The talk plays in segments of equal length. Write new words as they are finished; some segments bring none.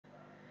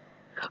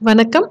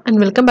வணக்கம் and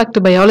welcome back to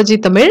Biology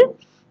Tamil.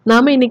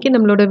 நாம இன்னைக்கு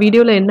நம்மளோட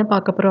வீடியோல என்ன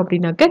பார்க்க போறோம்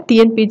அப்படினாக்க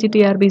TNPG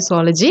Trb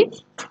Zoology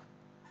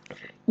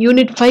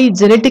Unit 5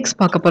 Genetics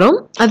பார்க்க போறோம்.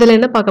 அதுல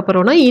என்ன பார்க்க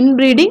போறோம்னா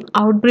Inbreeding,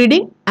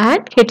 Outbreeding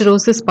and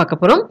Heterosis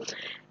பார்க்க போறோம்.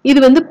 இது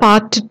வந்து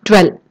part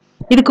 12.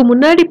 இதுக்கு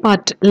முன்னாடி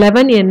part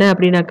 11 என்ன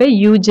அப்படினாக்க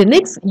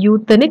Eugenics,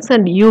 Euthenics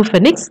and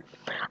Euphonics.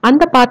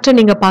 அந்த பார்ட்டை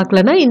நீங்க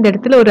பார்க்கலனா இந்த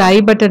இடத்துல ஒரு ஐ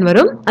பட்டன்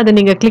வரும். அதை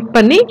நீங்க கிளிக்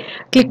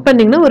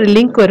பண்ணீங்கன்னா ஒரு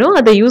லிங்க் வரும்.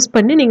 அதை யூஸ்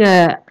பண்ணி நீங்க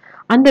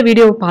அந்த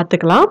வீடியோவை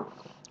பார்த்துக்கலாம்.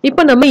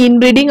 இப்போ நம்ம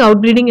இன்ப்ரீடிங்,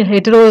 அவுட்ப்ரீடிங்,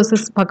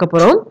 ஹெட்டரோசிஸ் பார்க்க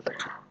போறோம்.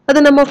 அது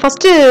நம்ம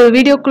ஃபர்ஸ்ட்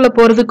வீடியோக்குள்ள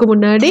போறதுக்கு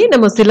முன்னாடி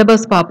நம்ம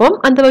சிலபஸ் பார்ப்போம்.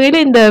 அந்த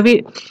வகையில இந்த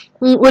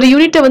ஒரு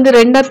யூனிட்டை வந்து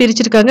ரெண்டா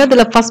பிரிச்சிருக்காங்க.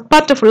 அதுல ஃபர்ஸ்ட்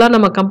பார்ட் ஃபுல்லா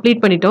நம்ம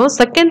கம்ப்ளீட் பண்ணிட்டோம்.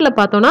 செகண்ட்ல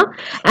பார்த்தோம்னா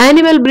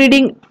animal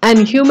breeding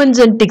and human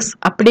genetics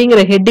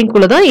அப்படிங்கிற ஹெட்டிங்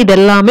குள்ள தான் இது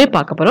எல்லாமே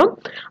பார்க்க போறோம்.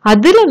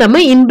 அதுல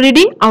நம்ம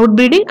இன்ப்ரீடிங்,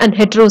 அவுட்ப்ரீடிங் அண்ட்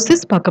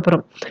ஹெட்டரோசிஸ் பார்க்க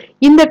போறோம்.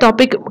 இந்த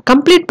டாபிக்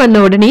கம்ப்ளீட்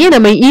பண்ண உடனே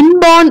நம்ம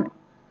இன்பார்ன்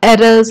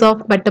errors of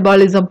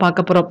metabolism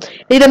பார்க்க போறோம்.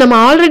 இதை நம்ம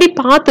ஆல்ரெடி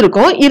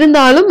பார்த்திருக்கோம்.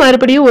 இருந்தாலும்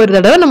மறுபடியும் ஒரு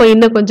தடவை நம்ம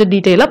இன்னும் கொஞ்சம்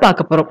டீடைலா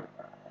பார்க்க போறோம்.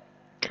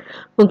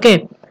 ஓகே,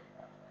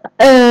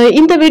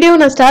 இந்த வீடியோ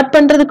நான் ஸ்டார்ட்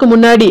பண்றதுக்கு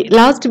முன்னாடி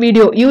லாஸ்ட்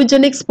வீடியோ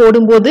யூஜெனிக்ஸ்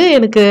போடும்போது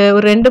எனக்கு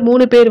ஒரு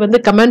 2-3 பேர்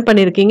வந்து கமெண்ட்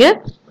பண்ணிருக்கீங்க.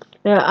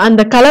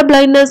 அந்த colour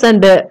blindness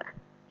and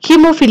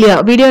haemophilia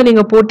video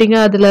நீங்க போட்டீங்க,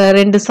 அதுல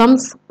 2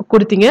 சம்ஸ்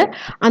கொடுத்தீங்க.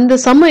 அந்த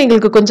சம்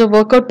எங்களுக்கு கொஞ்சம்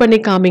ஒர்க் அவுட் பண்ணி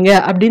காமிங்க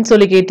அப்படின்னு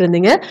சொல்லி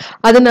கேட்டிருந்தீங்க.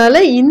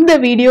 அதனால இந்த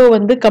வீடியோ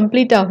வந்து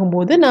கம்ப்ளீட்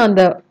ஆகும்போது நான்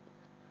அந்த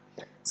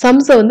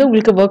சம்ஸை வந்து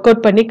உங்களுக்கு ஒர்க்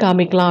அவுட் பண்ணி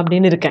காமிக்கலாம்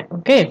அப்படின்னு இருக்கேன்.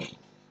 ஓகே,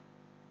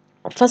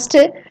 ஃபர்ஸ்ட்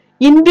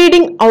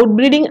இன்ப்ரீடிங்,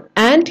 அவுட்ப்ரீடிங்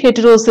அண்ட்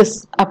ஹெட்டரோசிஸ்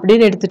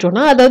அப்படின்னு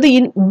எடுத்துட்டோம்னா, அதாவது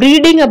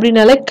பிரீடிங்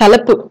அப்படின்னாலே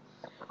கலப்பு,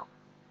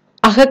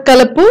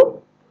 அகக்கலப்பு,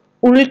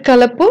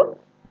 உள்கலப்பு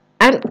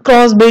அண்ட்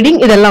கிராஸ் பிரீடிங்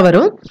இதெல்லாம்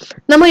வரும்.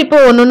 நம்ம இப்போ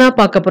ஒன்னொன்னா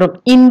பார்க்க போறோம்.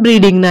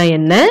 இன்ப்ரீடிங்னா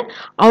என்ன,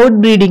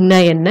 அவுட்ப்ரீடிங்னா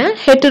என்ன,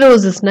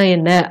 ஹெட்டரோசிஸ்னா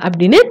என்ன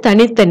அப்படின்னு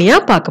தனித்தனியா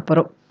பார்க்க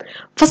போறோம்.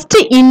 ஃபர்ஸ்ட்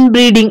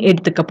இன்ப்ரீடிங்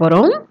எடுத்துக்க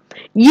போறோம்.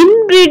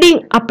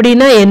 இன்ப்ரீடிங்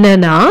அப்படின்னா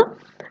என்னன்னா,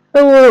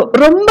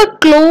 ரொம்ப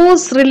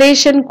க்ளோஸ்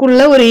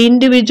ரிலேஷனுக்குள்ள ஒரு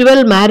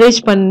இண்டிவிஜுவல்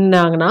மேரேஜ்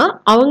பண்ணாங்கன்னா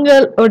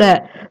அவங்களோட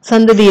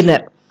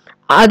சந்ததியினர்,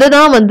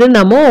 அததான் வந்து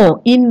நம்ம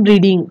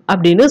இன்ப்ரீடிங்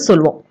அப்படின்னு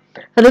சொல்லுவோம்.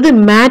 அதாவது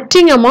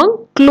matting among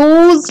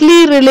closely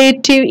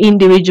relative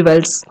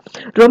individuals,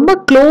 ரொம்ப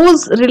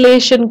க்ளோஸ்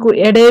ரிலேஷனுக்கு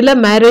இடையில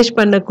மேரேஜ்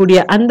பண்ணக்கூடிய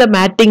அந்த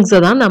மேட்டிங்ஸை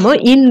தான் நம்ம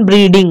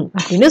இன்ப்ரீடிங்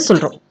அப்படின்னு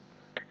சொல்றோம்.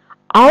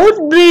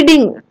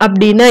 அவுட்ப்ரீடிங்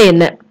அப்படின்னா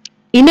என்ன,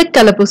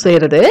 இனக்கலப்பு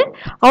செய்யறது.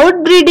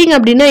 அவுட்ப்ரீடிங்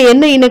அப்படின்னா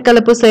என்ன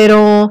இனக்கலப்பு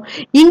செய்யறோம்,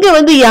 இங்க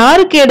வந்து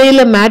யாருக்கு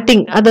இடையில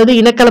மேட்டிங், அதாவது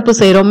இனக்கலப்பு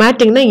செய்யறோம்.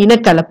 மேட்டிங்னா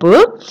இனக்கலப்பு.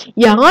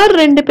 யார்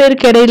 2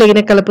 பேருக்கு இடையில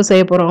இனக்கலப்பு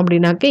செய்ய போறோம்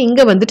அப்படின்னாக்க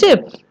இங்க வந்துட்டு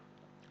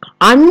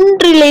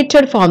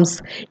அன்ரிலேட்டட் ஃபார்ம்ஸ்,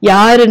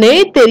 யாருன்னே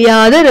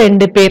தெரியாத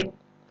 2 பேர்,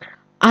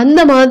 அந்த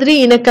மாதிரி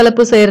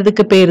இனக்கலப்பு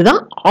செய்யறதுக்கு பேர் தான்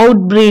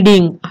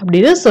அவுட்ப்ரீடிங்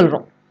அப்படின்னு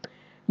சொல்றோம்.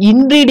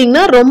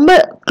 இன்ப்ரீடிங்னா ரொம்ப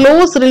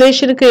க்ளோஸ்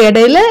ரிலேஷனுக்கு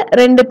இடையில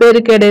 2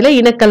 பேருக்கு இடையில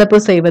இனக்கலப்பு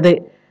செய்வது.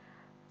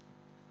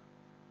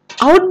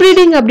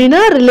 அவுட்ப்ரீடிங்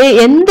அப்படின்னா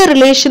எந்த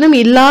ரிலேஷனும்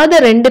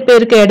இல்லாத 2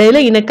 பேருக்கு இடையில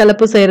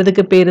இனக்கலப்பு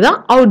செய்யறதுக்கு பேர் தான்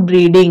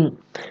அவுட்ப்ரீடிங்.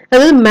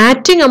 அதாவது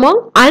மேட்டிங் அமாங்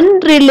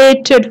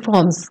அன்ரிலேட்டட்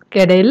ஃபார்ம்ஸ்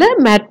இடையில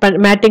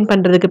மேட்டிங்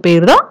பண்றதுக்கு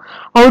பேர் தான்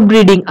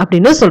அவுட்ப்ரீடிங்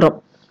அப்படின்னு சொல்றோம்.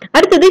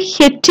 அடுத்தது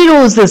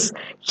ஹெட்டிரோசிஸ்.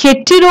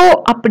 ஹெட்டிரோ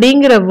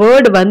அப்படிங்கிற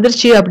வேர்டு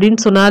வந்துருச்சு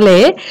அப்படின்னு சொன்னாலே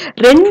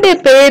 2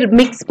 பேர்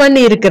மிக்ஸ்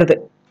பண்ணி இருக்கிறது,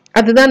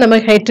 அதுதான் நம்ம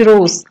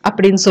ஹெட்டரோஸ்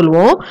அப்படின்னு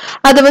சொல்லுவோம்.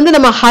 அது வந்து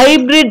நம்ம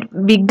ஹைபிரிட்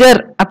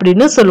விகர்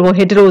அப்படின்னு சொல்லுவோம்.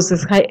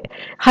 ஹெட்டரோசிஸ்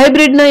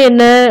ஹைபிரிட்னா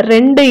என்ன,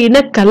 2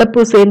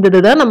 இனக்கலப்பு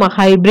சேர்ந்ததுதான் நம்ம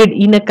ஹைபிரிட்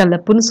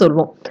இனக்கலப்புன்னு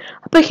சொல்லுவோம்.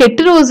 அப்ப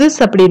ஹெட்டரோசிஸ்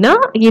அப்படின்னா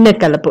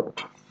இனக்கலப்பு.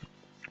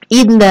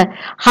 இந்த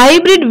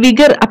ஹைபிரிட்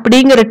விகர்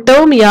அப்படிங்கிற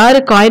டேர்ம் யாரு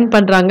காயின்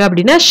பண்றாங்க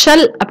அப்படின்னா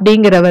ஷல்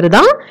அப்படிங்கிறவர்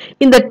தான்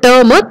இந்த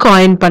டேர்மை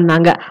காயின்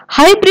பண்ணாங்க.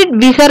 ஹைபிரிட்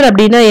விகர்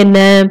அப்படின்னா என்ன,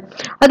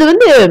 அது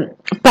வந்து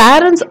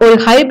பேரண்ட்ஸ், ஒரு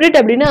ஹைபிரிட்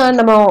அப்படின்னா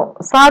நம்ம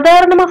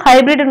சாதாரணமா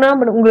ஹைபிரிட்னா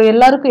உங்களுக்கு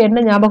எல்லாருக்கும்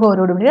என்ன ஞாபகம்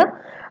வரும் அப்படின்னா,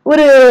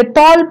 ஒரு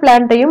டால்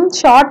பிளான்ட்டையும்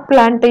ஷார்ட்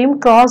பிளான்ட்டையும்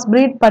கிராஸ்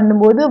பிரீட்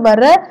பண்ணும்போது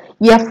வர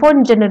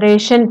F1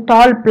 generation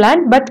doll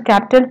plant but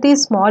capital T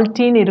small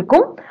Tன்னு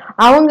இருக்கும்.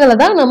 அவங்கள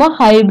தான் நம்ம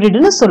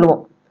ஹைபிரிட்னு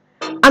சொல்லுவோம்.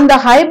 அந்த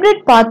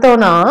ஹைபிரிட்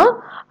பார்த்தோம்னா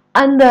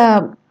அந்த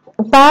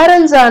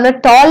பேரண்ட்ஸ் ஆன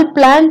டால்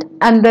plant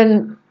and then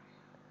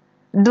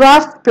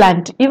dwarf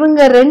plant, இவங்க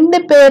 2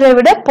 பேரை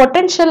விட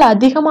பொட்டன்ஷியல்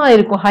அதிகமா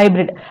இருக்கும்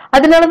ஹைபிரிட்.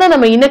 அதனாலதான்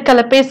நம்ம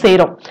இனக்கலப்பே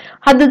செய்யறோம்.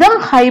 அதுதான்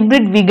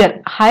ஹைபிரிட் விகர்.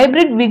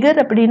 ஹைபிரிட் விகர்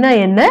அப்படின்னா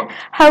என்ன,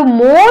 have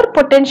more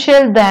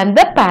potential than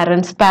the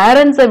parents.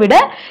 பேரண்ட்ஸை விட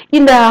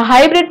இந்த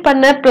ஹைபிரிட்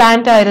பண்ண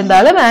பிளான்டா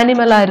இருந்தாலும்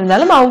அனிமலா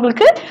இருந்தாலும்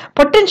அவங்களுக்கு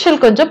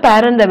பொட்டன்ஷியல் கொஞ்சம்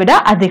பேரண்ட்ஸை விட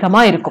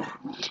அதிகமா இருக்கும்.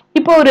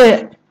 இப்போ ஒரு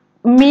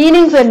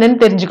மீனிங்ஸ் என்னன்னு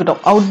தெரிஞ்சுக்கிட்டோம்.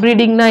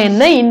 அவுட்ப்ரீடிங்னா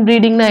என்ன,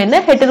 இன்ப்ரீடிங்னா என்ன,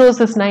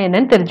 ஹெட்டரோசிஸ்னா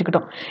என்னன்னு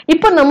தெரிஞ்சுக்கிட்டோம்.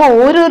 இப்போ நம்ம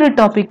ஒரு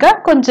டாபிக்கா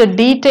கொஞ்சம்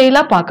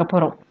டீடைலா பார்க்க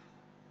போறோம்.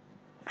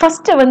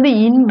 ஃபர்ஸ்ட் வந்து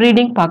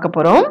இன்ப்ரீடிங் பார்க்க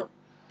போறோம்.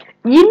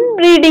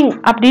 இன்ப்ரீடிங்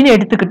அப்படின்னு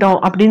எடுத்துக்கிட்டோம்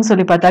அப்படின்னு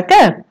சொல்லி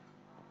பார்த்தாக்க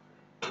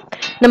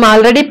நம்ம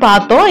ஆல்ரெடி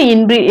பார்த்தோம்.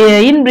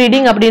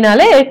 இன்ப்ரீடிங்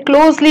அப்படின்னாலே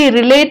க்ளோஸ்லி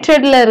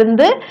ரிலேட்டட்ல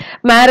இருந்து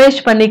மேரேஜ்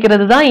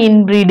பண்ணிக்கிறது தான்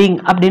இன்ப்ரீடிங்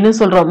அப்படின்னு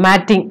சொல்றோம்.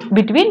 Matting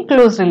between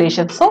close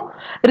relation. So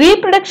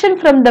reproduction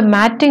from the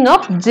matching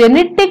of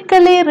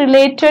genetically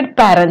related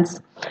parents.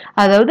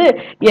 அதாவது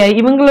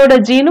இவங்களோட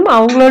ஜீனும்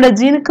அவங்களோட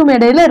ஜீனுக்கும்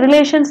இடையில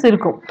ரிலேஷன்ஸ்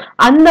இருக்கும்.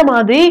 அந்த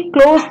மாதிரி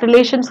க்ளோஸ்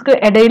ரிலேஷன்ஸ்க்கு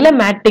இடையில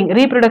மேட்டிங்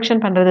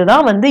ரீப்ரொடக்ஷன்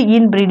பண்றதுதான் வந்து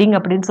இன்பிரீடிங்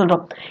அப்படின்னு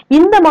சொல்றோம்.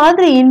 இந்த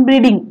மாதிரி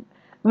inbreeding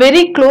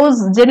very close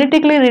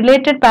genetically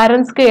related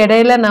பேரண்ட்ஸ்க்கு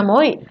இடையில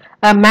நம்ம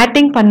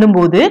மேட்டிங்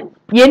பண்ணும்போது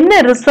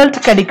என்ன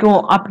ரிசல்ட்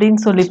கிடைக்கும் அப்படின்னு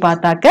சொல்லி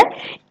பார்த்தாக்க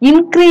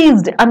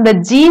இன்க்ரீஸ்ட் அந்த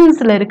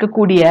ஜீன்ஸ்ல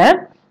இருக்கக்கூடிய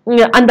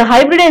அந்த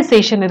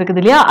ஹைபிரிடைசேஷன் இருக்குது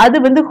இல்லையா, அது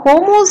வந்து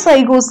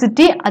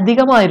ஹோமோசைகோசிட்டி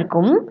அதிகமா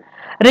இருக்கும்.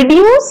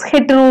 ரெடியூஸ்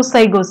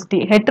ஹெட்ரோசைகோசிட்டி.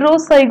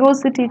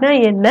 ஹெட்ரோசைகோசிட்டினா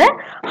என்ன?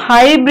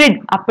 ஹைபிரிட்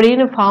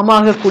அப்படின்னு ஃபார்ம்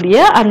ஆகக்கூடிய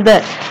அந்த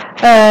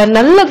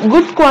நல்ல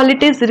குட்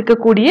குவாலிட்டிஸ்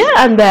இருக்கக்கூடிய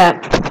அந்த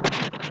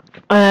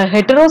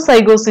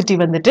ஹெட்ரோசைகோசிட்டி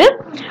வந்துட்டு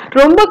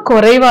ரொம்ப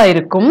குறைவா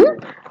இருக்கும்.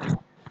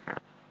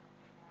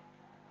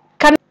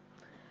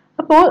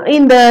 அப்போ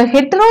இந்த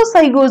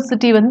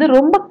ஹெட்ரோசைகோசிட்டி வந்து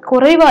ரொம்ப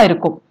குறைவா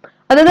இருக்கும்.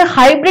 அதாவது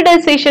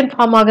ஹைபிரிடைசேஷன்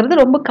ஃபார்ம் ஆகிறது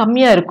ரொம்ப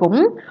கம்மியா இருக்கும்.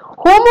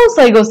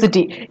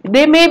 Homozygosity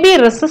they may be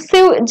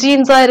recessive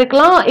ஜீன்ஸா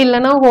இருக்கலாம்,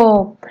 இல்லைன்னா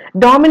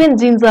டாமினன்ட்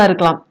ஜீன்ஸா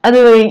இருக்கலாம். அது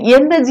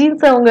எந்த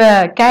ஜீன்ஸ் அவங்க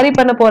கேரி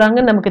பண்ண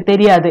போறாங்கன்னு நமக்கு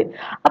தெரியாது.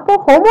 அப்போ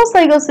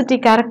ஹோமோசைகோசிட்டி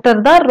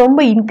கேரக்டர் தான்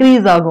ரொம்ப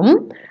இன்க்ரீஸ் ஆகும்.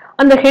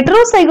 அந்த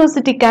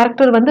ஹெட்ரோசைகோசிட்டி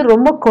கேரக்டர் வந்து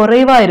ரொம்ப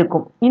குறைவா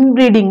இருக்கும்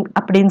இன்பிரீடிங்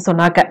அப்படின்னு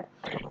சொன்னாக்க.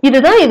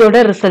 இதுதான் இதோட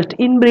ரிசல்ட்,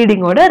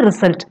 இன்பிரீடிங்கோட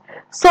ரிசல்ட்.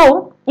 சோ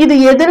இது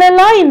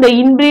எதுலெல்லாம் இந்த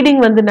இன்பிரீடிங்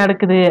வந்து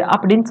நடக்குது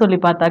அப்படின்னு சொல்லி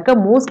பார்த்தாக்க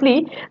மோஸ்ட்லி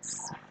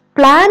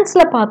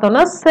பிளான்ட்ஸ்ல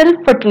பார்த்தோம்னா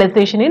செல்ஃப்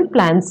ஃபர்டிலைசேஷன் இன்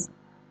பிளான்ட்ஸ்.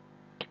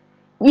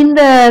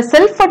 இந்த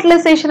செல்ஃப்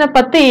ஃபர்டிலைசேஷனை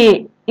பத்தி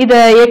இத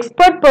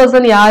எக்ஸ்பர்ட்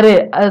பர்சன் யாரு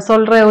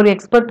சொல்ற ஒரு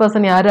எக்ஸ்பர்ட்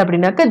பர்சன் யாரு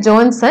அப்படின்னாக்க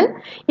ஜான்சன்.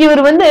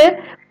 இவர் வந்து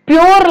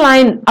பியூர்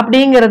லைன்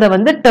அப்படிங்கறத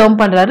வந்து டேர்ம்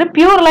பண்றாரு.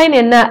 பியூர் லைன்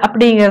என்ன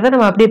அப்படிங்கறத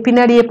நம்ம அப்படியே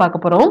பின்னாடியே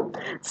பார்க்க போறோம்.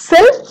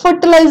 செல்ஃப்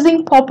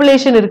ஃபர்டிலைசிங்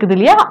பாப்புலேஷன் இருக்குது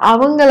இல்லையா,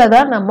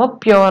 அவங்களதான் நம்ம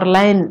பியூர்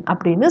லைன்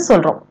அப்படின்னு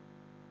சொல்றோம்.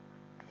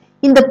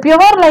 இந்த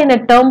பியூர் லைனை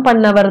டேர்ம்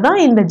பண்ணவர் தான்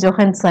இந்த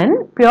ஜோஹன்சன்.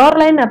 பியூர்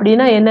லைன்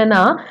அப்படின்னா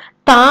என்னன்னா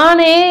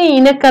தானே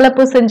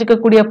இனக்கலப்பு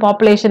செஞ்சுக்கக்கூடிய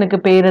பாப்புலேஷனுக்கு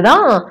பேரு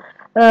தான்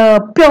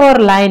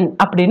பியூர் லைன்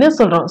அப்படின்னு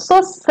சொல்றோம். So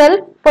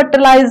self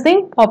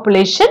fertilising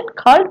population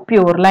called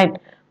pure line.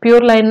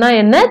 Pure லைன்னா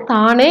என்ன?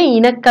 தானே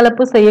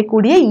இனக்கலப்பு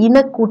செய்யக்கூடிய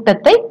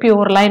இனக்கூட்டத்தை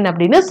பியூர் லைன்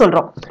அப்படின்னு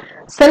சொல்றோம்.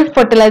 Self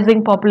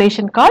fertilising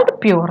population called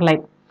pure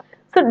line.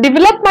 So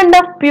development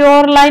of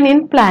pure line in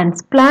plants.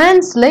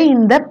 Plantsல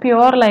இந்த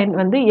pure line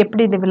வந்து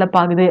எப்படி develop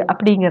ஆகுது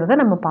அப்படிங்கறத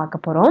நம்ம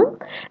பார்க்க போறோம்.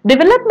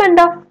 Development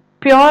of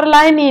pure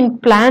line in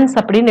plants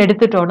அப்படின்னு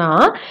எடுத்துட்டோம்னா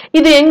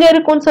இது எங்க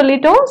இருக்கும்னு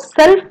சொல்லிட்டோம்,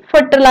 self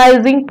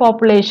fertilizing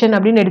population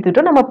அப்படின்னு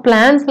எடுத்துட்டோம். நம்ம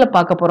பிளான்ட்ஸ்ல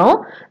பார்க்க போறோம்.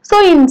 So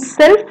in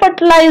self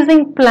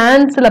fertilizing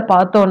plantsல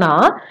பார்த்தோம்னா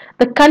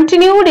the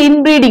continued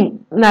inbreeding,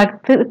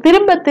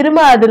 திரும்ப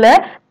திரும்ப அதுல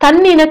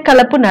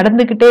தன்னினக்கலப்பு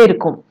நடந்துகிட்டே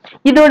இருக்கும்.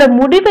 இதோட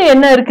முடிவு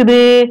என்ன இருக்குது?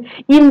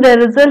 இந்த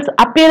results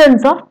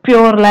appearance of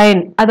pure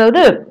line.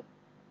 அதாவது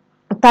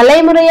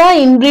தலைமுறையா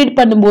இன்பிரீட்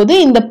பண்ணும்போது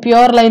இந்த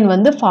பியூர் லைன்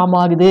வந்து ஃபார்ம்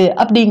ஆகுது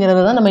அப்படிங்கறத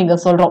தான் நம்ம இங்க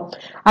சொல்றோம்.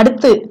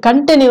 அடுத்து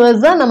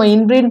கண்டினியூஸா நம்ம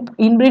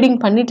இன்பிரீடிங்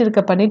பண்ணிட்டு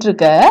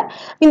இருக்க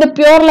இந்த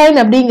பியூர் லைன்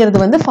அப்படிங்கிறது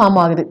வந்து ஃபார்ம்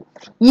ஆகுது.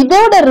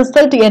 இதோட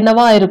ரிசல்ட்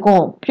என்னவா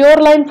இருக்கும்?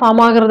 பியூர் லைன்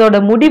ஃபார்ம் ஆகுறதோட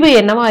முடிவு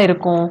என்னவா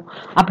இருக்கும்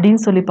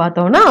அப்படின்னு சொல்லி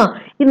பார்த்தோம்னா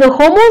இந்த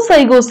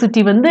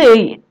ஹோமோசைகோசிட்டி வந்து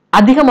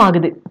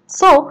அதிகமாகுது.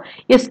 So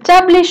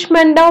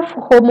establishment of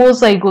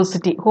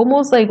homozygosity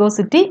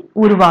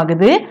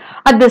உருவாகுது.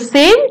 At the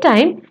same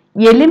time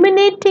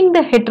eliminating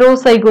the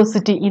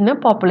heterozygosity in a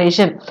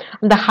population.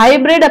 அந்த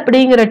ஹைபிரிட்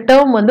அப்படிங்கிற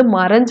டேர்ம் வந்து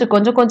மறைஞ்சு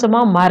கொஞ்சம்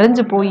கொஞ்சமா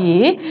மறைஞ்சு போய்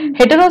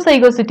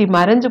ஹெட்டரோசைகோசிட்டி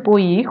மறைஞ்சு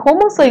போய்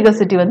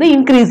ஹோமோசைகோசிட்டி வந்து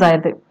இன்க்ரீஸ்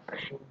ஆயிருது.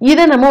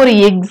 இதை நம்ம ஒரு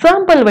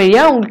எக்ஸாம்பிள்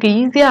வழியா உங்களுக்கு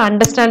ஈஸியா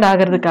அண்டர்ஸ்டாண்ட்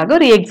ஆகிறதுக்காக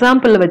ஒரு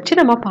எக்ஸாம்பிள் வச்சு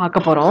நம்ம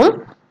பார்க்க போறோம்.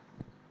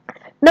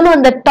 நம்ம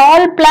அந்த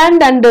டால்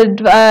பிளான்ட் அண்ட்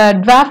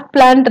ட்வார்ஃப்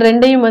பிளான்ட்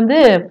ரெண்டையும் வந்து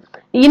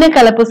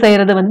இனக்கலப்பு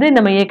செய்யறது வந்து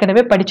நம்ம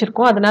ஏற்கனவே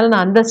படிச்சிருக்கோம். அதனால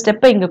நான் அந்த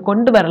ஸ்டெப்பை இங்க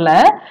கொண்டு வரல.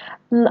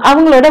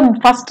 அவங்களோட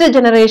ஃபர்ஸ்ட்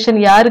ஜெனரேஷன்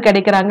யாரு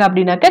கிடைக்கிறாங்க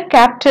அப்படின்னாக்க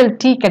கேபிட்டல்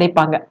டி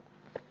கிடைப்பாங்க.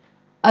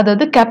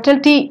 அதாவது capital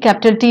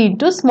D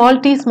into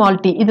small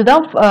D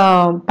இதுதான்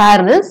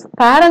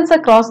பேரண்ட்ஸை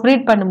கிராஸ்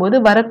பிரீட் பண்ணும்போது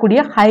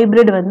வரக்கூடிய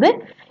ஹைபிரிட் வந்து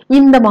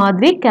இந்த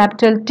மாதிரி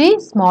கேபிட்டல் டி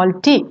ஸ்மால்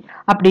டி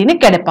அப்படின்னு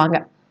கிடைப்பாங்க.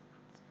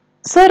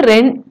 ஸோ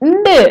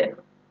ரெண்டு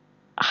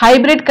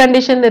ஹைபிரிட்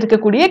கண்டிஷன்ல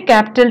இருக்கக்கூடிய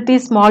கேபிட்டல் டி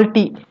ஸ்மால்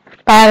டி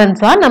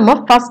பேரண்ட்ஸா நம்ம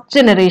ஃபர்ஸ்ட்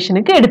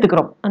ஜெனரேஷனுக்கு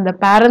எடுத்துக்கிறோம். அந்த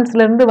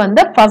பேரண்ட்ஸ்ல இருந்து வந்த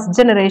ஃபர்ஸ்ட்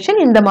ஜெனரேஷன்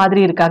இந்த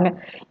மாதிரி இருக்காங்க.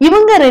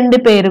 இவங்க ரெண்டு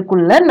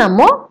பேருக்குள்ள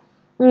நம்ம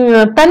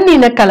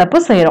தன்னினக்கலப்பு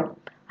செய்யறோம்.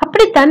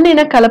 அப்படி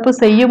தன்னினக்கலப்பு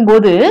செய்யும்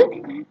போது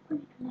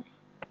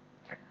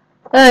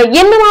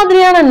என்ன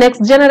மாதிரியான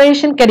நெக்ஸ்ட்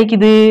ஜெனரேஷன்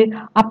கிடைக்குது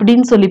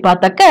அப்படின்னு சொல்லி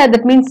பார்த்தாக்க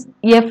தட் மீன்ஸ்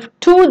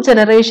F2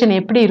 ஜெனரேஷன்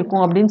எப்படி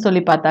இருக்கும் அப்படின்னு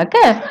சொல்லி பார்த்தாக்க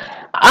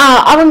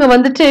அவங்க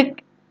வந்துட்டு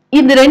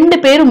இந்த ரெண்டு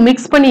பேரும்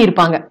மிக்ஸ் பண்ணி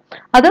இருப்பாங்க.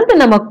 அதாவது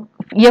நம்ம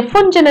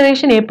F1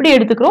 ஜெனரேஷன் எப்படி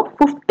எடுத்துக்கிறோம்,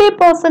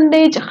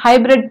 50%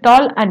 ஹைபிரிட்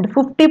டால் அண்ட்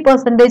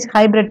 50%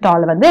 ஹைபிரிட்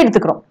டால் வந்து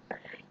எடுத்துக்கிறோம்.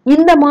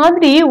 இந்த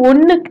மாதிரி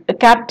ஒன்னு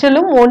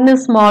கேபிட்டலும் ஒன்னு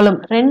ஸ்மாலும்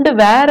ரெண்டு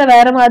வேற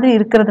வேற மாதிரி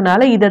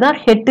இருக்கிறதுனால இததான்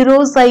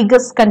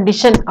ஹெட்டரோசைகஸ்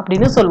கண்டிஷன்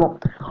அப்படின்னு சொல்லுவோம்.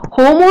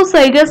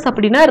 ஹோமோசைகஸ்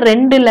அப்படின்னா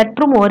ரெண்டு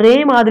லெட்டரும் ஒரே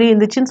மாதிரி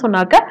இருந்துச்சுன்னு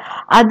சொன்னாக்க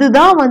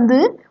அதுதான் வந்து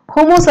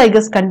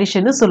ஹோமோசைகஸ்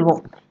கண்டிஷன் சொல்லுவோம்.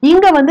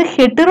 இங்க வந்து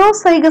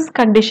ஹெட்டரோசைகஸ்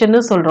கண்டிஷன்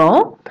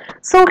சொல்றோம்.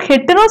 சோ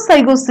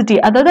ஹெட்டரோசைகோசிட்டி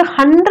அதாவது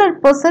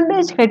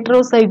 100%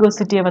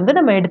 ஹெட்டரோசைகோசிட்டியை வந்து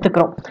நம்ம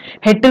எடுத்துக்கிறோம்.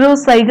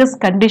 ஹெட்டரோசைகஸ்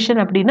கண்டிஷன்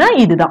அப்படின்னா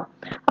இதுதான்.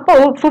 அப்போ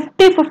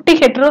 50-50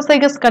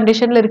 ஹெட்டரோசைகஸ்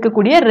கண்டிஷன்ல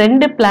இருக்கக்கூடிய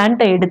ரெண்டு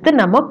பிளான்ட்டை எடுத்து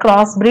நம்ம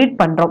கிராஸ் பிரீட்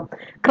பண்றோம்.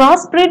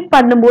 கிராஸ் பிரீட்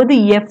பண்ணும்போது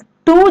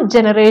F2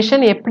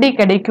 ஜெனரேஷன் எப்படி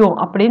கிடைக்கும்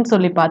அப்படின்னு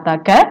சொல்லி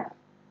பார்த்தாக்க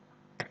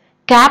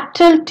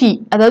கேபிட்டல் T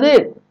அதாவது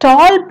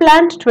டால்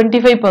பிளான்ட்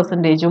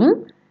 25%,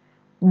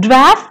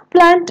 dwarf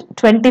plant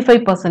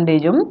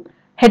 25%,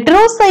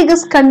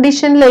 heterozygous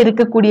conditionல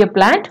இருக்கக்கூடிய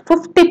plant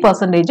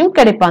 50%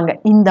 கிடைப்பாங்க.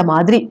 இந்த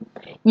மாதிரி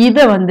இத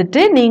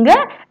வந்துட்டு நீங்க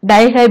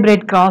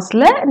டைஹைபிரிட்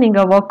கிராஸ்ல நீங்க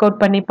வொர்க்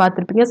அவுட் பண்ணி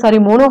பார்த்திருப்பீங்க. சாரி,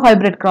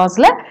 மோனோஹைபிரிட்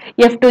கிராஸ்ல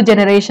F2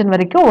 ஜெனரேஷன்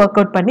வரைக்கும் வொர்க்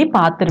அவுட் பண்ணி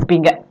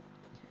பார்த்திருப்பீங்க.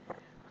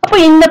 அப்போ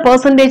இந்த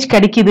பெர்சன்டேஜ்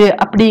கிடைக்குது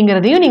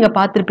அப்படிங்கறதையும் நீங்க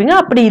பார்த்திருப்பீங்க.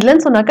 அப்படி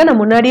இல்லைன்னு சொன்னாக்க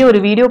நான் முன்னாடியே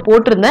ஒரு வீடியோ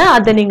போட்டிருந்தேன்,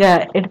 அதை நீங்க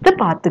எடுத்து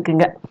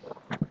பார்த்துக்குங்க.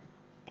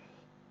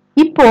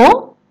 இப்போ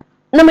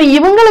நம்ம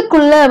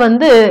இவங்களுக்குள்ள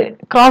வந்து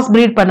கிராஸ்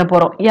பிரீட் பண்ண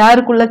போறோம்.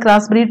 யாருக்குள்ள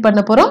கிராஸ் பிரீட்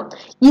பண்ண போறோம்?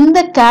 இந்த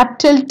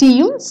கேபிட்டல்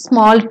டீயும்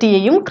ஸ்மால்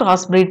டீயையும்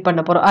கிராஸ் பிரீட் பண்ண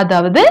போறோம்.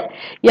 அதாவது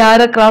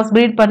யாரை கிராஸ்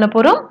பிரீட் பண்ண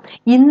போறோம்?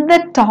 இந்த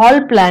டால்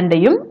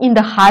பிளான்ட்டையும்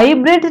இந்த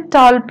ஹைபிரிட்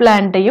டால்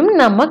பிளான்ட்டையும்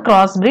நம்ம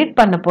கிராஸ் பிரீட்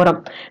பண்ண போறோம்.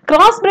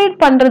 கிராஸ் பிரீட்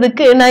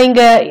பண்றதுக்கு நான்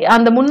இங்க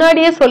அந்த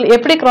முன்னாடியே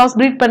எப்படி கிராஸ்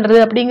பிரீட் பண்றது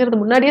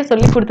அப்படிங்கறது முன்னாடியே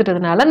சொல்லி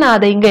கொடுத்துட்டதுனால நான்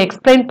அதை இங்க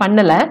எக்ஸ்பிளைன்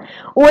பண்ணல.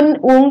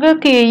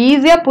 உங்களுக்கு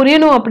ஈஸியா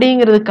புரியணும்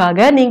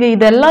அப்படிங்கிறதுக்காக நீங்க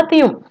இது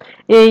எல்லாத்தையும்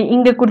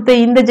இங்க கொடுத்த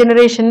இந்த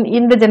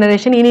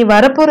ஜெனரேஷன் இனி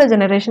வரப்போற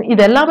ஜெனரேஷன்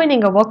இது எல்லாமே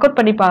நீங்க ஒர்க் அவுட்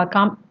பண்ணி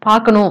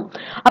பார்க்கணும்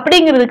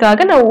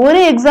அப்படிங்கிறதுக்காக நான் ஒரு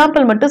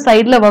எக்ஸாம்பிள் மட்டும்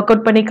சைட்ல ஒர்க்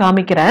அவுட் பண்ணி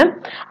காமிக்கிறேன்.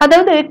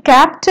 அதாவது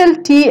கேபிட்டல்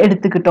டி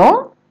எடுத்துக்கிட்டோம்,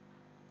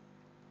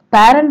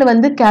 பேரண்ட்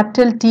வந்து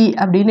கேபிட்டல் டி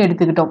அப்படின்னு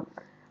எடுத்துக்கிட்டோம்.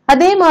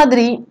 அதே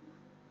மாதிரி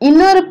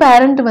இன்னொரு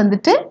பேரண்ட்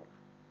வந்துட்டு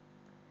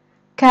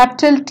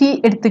கேபிட்டல் டி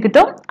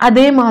எடுத்துக்கிட்டோம்,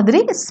 அதே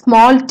மாதிரி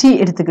ஸ்மால் டி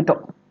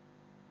எடுத்துக்கிட்டோம்.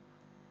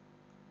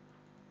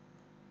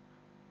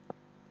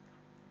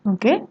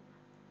 ஓகே,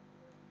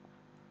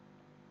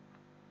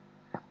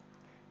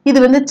 இது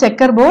வந்து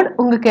செக்கர் போர்டு.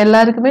 உங்களுக்கு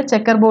எல்லாருக்குமே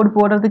செக்கர் போர்டு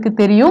போடுறதுக்கு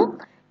தெரியும்.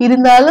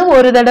 இருந்தாலும்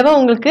ஒரு தடவை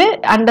உங்களுக்கு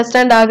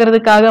அண்டர்ஸ்டாண்ட்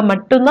ஆகிறதுக்காக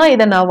மட்டும்தான்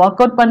இதை நான்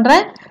ஒர்க் அவுட்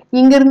பண்றேன்.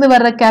 இங்கிருந்து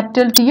வர்ற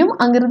கேபிட்டல் டீயும்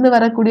அங்கிருந்து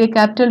வரக்கூடிய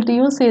கேபிட்டல்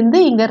டீயும் சேர்ந்து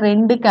இங்க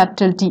ரெண்டு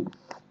கேபிட்டல் டி,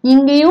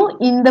 இங்கேயும்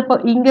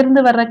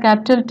இங்கிருந்து வர்ற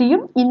கேபிட்டல்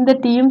டீயும் இந்த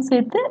டீயும்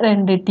சேர்த்து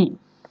ரெண்டு டி,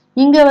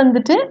 இங்க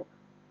வந்துட்டு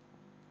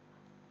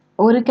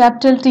ஒரு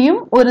கேபிட்டல்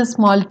டீயும் ஒரு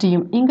ஸ்மால்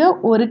டீயும், இங்க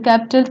ஒரு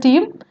கேபிட்டல்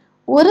டீயும்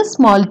ஒரு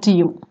ஸ்மால்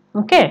டீயும்.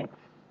 ஓகே,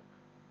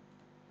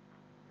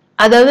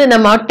 அதாவது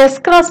நம்ம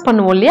டெஸ்ட் கிராஸ்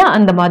பண்ணுவோம் இல்லையா,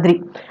 அந்த மாதிரி.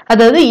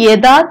 அதாவது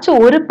ஏதாச்சும்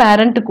ஒரு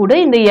பேரண்ட் கூட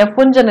இந்த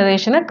F1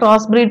 ஜெனரேஷனை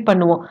கிராஸ் பிரீட்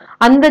பண்ணுவோம்.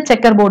 அந்த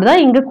செக்கர் போர்டு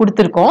தான் இங்க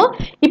கொடுத்திருக்கோம்.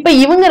 இப்ப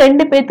இவங்க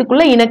ரெண்டு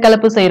பேத்துக்குள்ள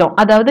இனக்கலப்பு செய்யறோம்.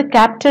 அதாவது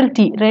கேபிட்டல்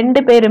டி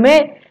ரெண்டு பேருமே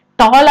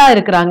டாலா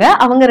இருக்கிறாங்க,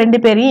 அவங்க ரெண்டு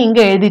பேரையும்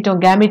இங்க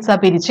எழுதிட்டோம் கேமிட்ஸா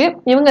பிரிச்சு.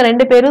 இவங்க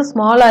ரெண்டு பேரும்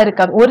ஸ்மாலா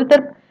இருக்காங்க,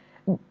 ஒருத்தர்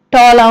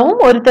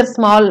டாலாவும் ஒருத்தர்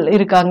ஸ்மால்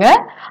இருக்காங்க,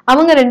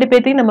 அவங்க ரெண்டு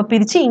பேர்த்தையும் நம்ம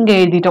பிரிச்சு இங்க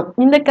எழுதிட்டோம்.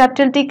 இந்த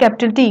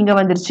கேபிட்டல் டி இங்க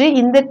வந்துருச்சு,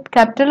 இந்த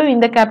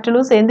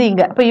கேபிட்டலும் சேர்ந்து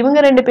இங்க. அப்ப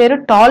இவங்க ரெண்டு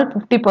பேரும் டால்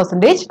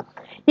 50%,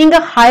 இங்க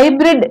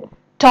ஹைபிரிட்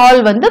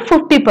டால் வந்து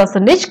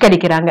 50%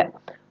 கிடைக்கிறாங்க.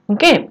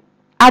 ஓகே,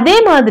 அதே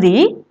மாதிரி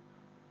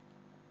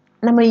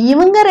நம்ம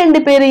இவங்க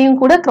ரெண்டு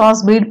பேரையும் கூட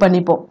கிராஸ் பிரீட்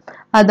பண்ணிப்போம்.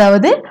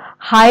 அதாவது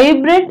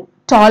ஹைபிரிட்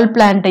டால்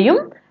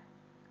பிளான்ட்டையும்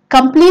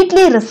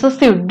கம்ப்ளீட்லி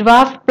ரெசசிவ்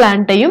ட்வார்ஃப்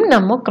பிளான்ட்டையும்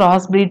நம்ம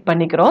கிராஸ் பிரீட்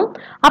பண்ணிக்கிறோம்.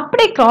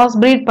 அப்படி கிராஸ்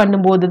பிரீட்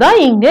பண்ணும்போது தான்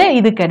இங்க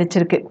இது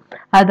கிடைச்சிருக்கு.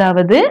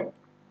 அதாவது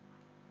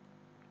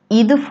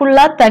இது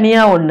ஃபுல்லா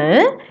தனியா ஒண்ணு,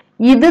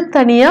 இது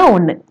தனியா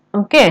ஒண்ணு.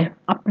 ஓகே,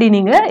 அப்படி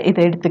நீங்க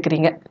இதை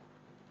எடுத்துக்கிறீங்க.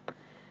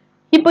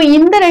 இப்போ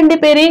இந்த ரெண்டு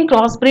பேரையும்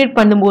கிராஸ் பிரீட்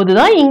பண்ணும்போது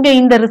தான் இங்க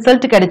இந்த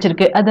ரிசல்ட்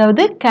கிடைச்சிருக்கு.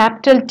 அதாவது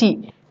கேபிட்டல் டி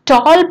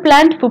டால்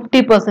பிளான்ட்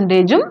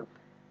 50%,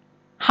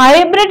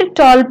 ஹைபிரிட்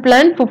டால்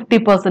பிளான்ட்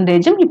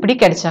 50% இப்படி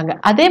கிடைச்சாங்க.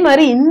 அதே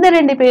மாதிரி இந்த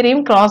ரெண்டு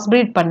பேரையும் கிராஸ்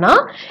பிரீட் பண்ணா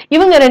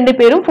இவங்க ரெண்டு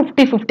பேரும்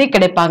 50-50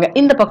 கிடைப்பாங்க.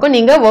 இந்த பக்கம்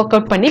நீங்க ஒர்க்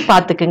அவுட் பண்ணி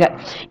பாத்துக்குங்க.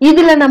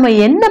 இதுல நம்ம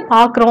என்ன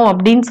பாக்குறோம்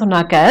அப்படின்னு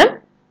சொன்னாக்க,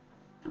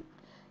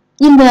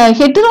 இந்த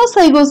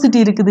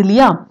ஹெட்டரோசைகோசிட்டி இருக்குது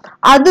இல்லையா,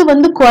 அது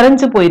வந்து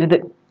குறைஞ்சு போயிருது.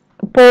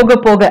 போக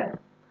போக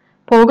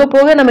போக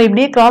போக நம்ம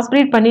இப்படியே கிராஸ்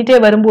பிரீட் பண்ணிட்டே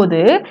வரும்போது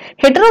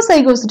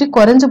ஹெட்டரோசைகோசிட்டி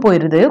குறைஞ்சு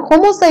போயிருது,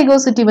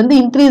 ஹோமோசைகோசிட்டி வந்து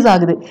இன்க்ரீஸ்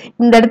ஆகுது.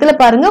 இந்த இடத்துல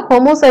பாருங்க,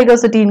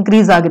 ஹோமோசைகோசிட்டி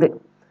இன்க்ரீஸ் ஆகுது.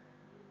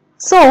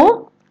 சோ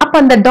அப்ப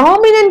அந்த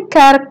டாமினன்ட்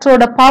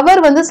கேரக்டரோட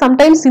பவர் வந்து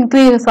சம்டைம்ஸ்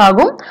இன்க்ரீஸ்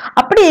ஆகும்.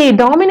 அப்படி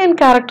டாமினன்ட்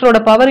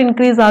கேரக்டரோட பவர்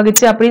இன்க்ரீஸ்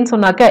ஆகுச்சு அப்படின்னு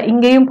சொன்னாக்க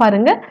இங்கேயும்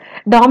பாருங்க,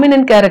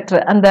 டாமினன்ட்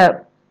கேரக்டர் அந்த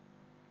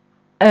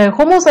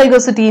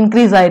ஹோமோசைகோசிட்டி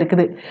இன்க்ரீஸ்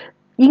ஆயிருக்குது.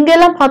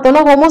 இங்கெல்லாம்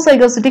பார்த்தோம்னா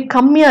ஹோமோசைகோசிட்டி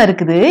கம்மியா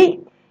இருக்குது.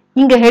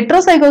 இங்க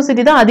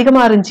ஹெட்ரோசைகோசிட்டி தான் அதிகமா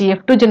இருந்துச்சு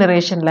F2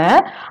 ஜெனரேஷன்ல.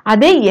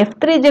 அதே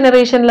F3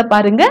 ஜெனரேஷன்ல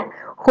பாருங்க,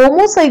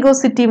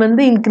 ஹோமோசைகோசிட்டி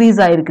வந்து இன்க்ரீஸ்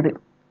ஆயிருக்குது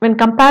when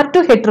compared to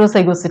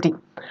heterozygosity.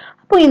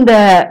 அப்போ இந்த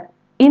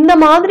இந்த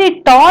மாதிரி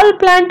டால்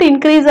பிளான்ட்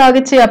இன்க்ரீஸ்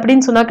ஆகுச்சு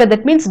அப்படின்னு சொன்னாக்க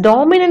தட் மீன்ஸ்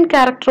டாமினன்ட்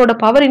கேரக்டரோட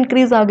பவர்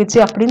இன்க்ரீஸ் ஆகுச்சு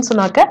அப்படின்னு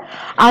சொன்னாக்க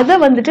அதை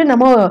வந்துட்டு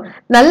நம்ம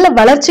நல்ல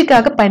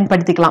வளர்ச்சிக்காக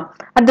பயன்படுத்திக்கலாம்.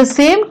 அட் த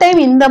சேம் டைம்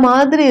இந்த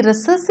மாதிரி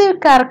ரெசசிவ்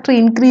கேரக்டர்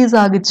இன்க்ரீஸ்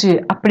ஆகுச்சு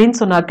அப்படின்னு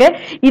சொன்னாக்க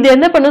இது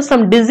என்ன பண்ணும்,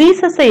 சம்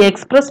டிசீசஸை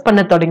எக்ஸ்பிரஸ்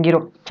பண்ண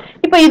தொடங்கிரும்.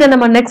 இப்போ இதை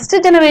நம்ம நெக்ஸ்ட்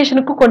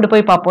ஜெனரேஷனுக்கு கொண்டு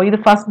போய் பார்ப்போம். இது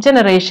ஃபர்ஸ்ட்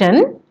ஜெனரேஷன்,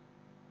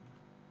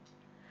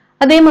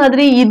 அதே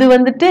மாதிரி இது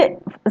வந்துட்டு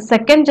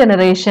செகண்ட்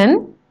ஜெனரேஷன்,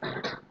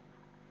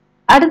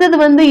 அடுத்தது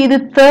வந்து இது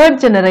தேர்ட்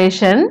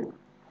ஜெனரேஷன்.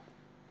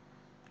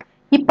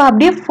 இப்ப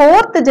அப்படியே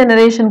ஃபோர்த்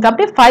ஜெனரேஷனுக்கு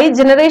அப்படியே 5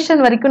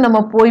 ஜெனரேஷன் வரைக்கும் நம்ம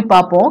போய்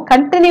பார்ப்போம்.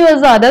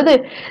 கண்டினியூஸா, அதாவது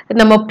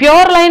நம்ம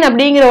பியூர் லைன்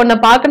அப்படிங்கிற ஒன்ன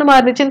பார்க்கணுமா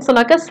இருந்துச்சுன்னு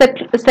சொன்னாக்க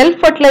செல்ஃப்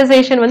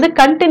ஃபர்டிலைசேஷன் வந்து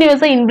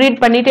கண்டினியூஸா இன்ப்ரீட்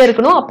பண்ணிட்டே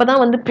இருக்கணும்.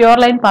 அப்பதான் வந்து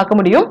பியூர் லைன் பார்க்க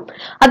முடியும்.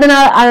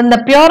 அதனால அந்த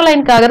பியூர்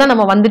லைனுக்காக தான்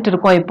நம்ம வந்துட்டு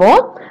இருக்கோம் இப்போ.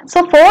 ஸோ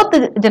ஃபோர்த்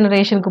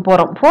ஜெனரேஷனுக்கு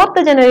போறோம். ஃபோர்த்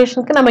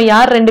ஜெனரேஷனுக்கு நம்ம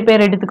யார் 2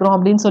 பேர் எடுத்துக்கிறோம்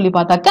அப்படின்னு சொல்லி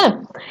பார்த்தாக்க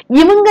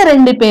இவங்க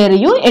 2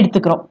 பேரையும்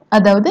எடுத்துக்கிறோம்.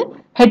 அதாவது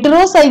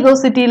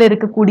ஹெட்டரோசைகோசிட்டியில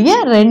இருக்கக்கூடிய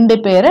 2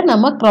 பேரை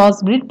நம்ம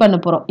கிராஸ் பிரீட் பண்ண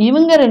போறோம்.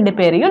 இவங்க 2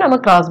 பேரையும் நம்ம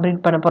கிராஸ்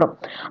பிரீட் பண்ண போறோம்.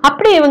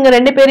 அப்படி இவங்க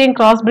 2 பேரையும்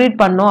கிராஸ் பிரீட்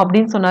பண்ணோம்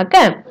அப்படின்னு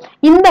சொன்னாக்க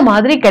இந்த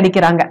மாதிரி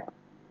கிடைக்கிறாங்க.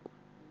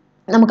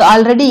 நமக்கு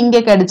ஆல்ரெடி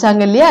இங்க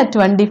கிடைச்சாங்க இல்லையா,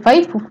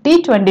 25 50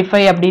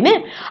 25 அப்படின்னு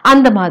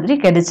அந்த மாதிரி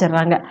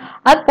கிடைச்சிடுறாங்க.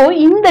 அப்போ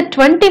இந்த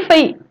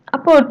 25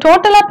 அப்போ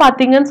டோட்டலா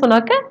பாத்தீங்கன்னு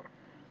சொன்னாக்க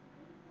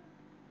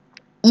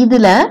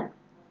இதுல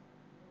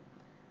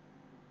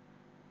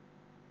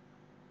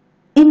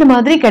இந்த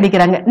மாதிரி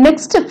கிடைக்கிறாங்க.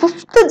 நெக்ஸ்ட்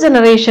 5th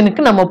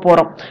ஜெனரேஷனுக்கு நம்ம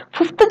போறோம்.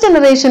 5th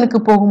ஜெனரேஷனுக்கு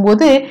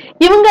போகும்போது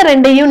இவங்க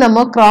 2ஐயும்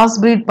நம்ம கிராஸ்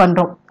பிரீட்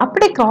பண்றோம்.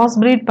 அப்படி கிராஸ்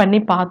பிரீட் பண்ணி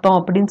பார்த்தோம்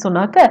அப்படின்னு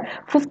சொன்னாக்க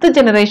 5th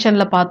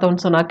ஜெனரேஷன்ல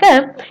பார்த்தோம்னு சொன்னாக்க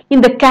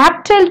இந்த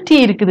கேபிட்டல் டி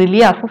இருக்குது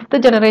இல்லையா, 5th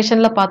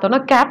ஜெனரேஷன்ல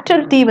பார்த்தோம்னா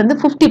கேபிட்டல் டி வந்து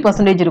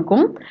 50%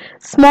 இருக்கும்,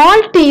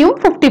 ஸ்மால் டியும்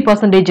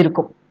 50%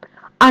 இருக்கும்.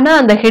 ஆனா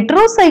அந்த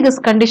ஹெட்ரோசைகஸ்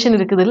கண்டிஷன்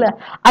இருக்குது இல்ல,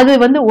 அது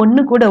வந்து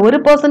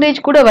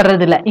 1% கூட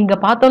வர்றது இல்ல. இங்க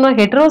பார்த்தோம்னா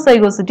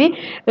ஹெட்ரோசைகோசிட்டி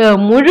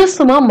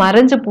முழுசுமா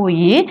மறைஞ்சு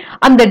போய்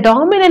அந்த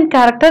டாமினன்ட்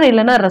கேரக்டர்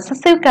இல்லைன்னா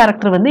ரெசசிவ்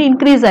கேரக்டர் வந்து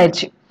இன்க்ரீஸ்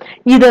ஆயிடுச்சு.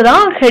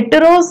 இதுதான்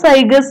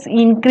ஹெட்ரோசைகஸ்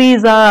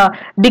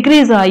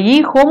டிக்ரீஸ் ஆகி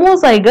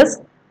ஹோமோசைகஸ்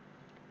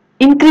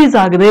இன்க்ரீஸ்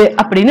ஆகுது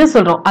அப்படின்னு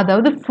சொல்றோம்.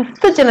 அதாவது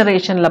 5th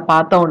ஜெனரேஷன்ல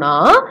பார்த்தோம்னா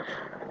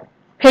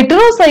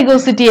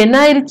ஹெட்ரோசைகோசிட்டி என்ன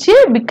ஆயிருச்சு,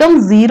 பிகம்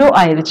 0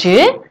 ஆயிருச்சு.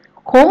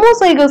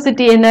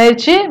 ஹோமோசைகோசிட்டி என்ன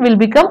ஆயிடுச்சு, will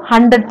become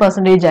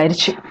 100%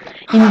 ஆயிடுச்சு.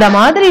 இந்த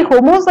மாதிரி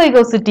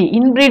ஹோமோசைகோசிட்டி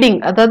இன்பிரீடிங்,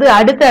 அதாவது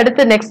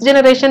அடுத்த நெக்ஸ்ட்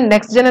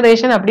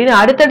ஜெனரேஷன் அப்படின்னு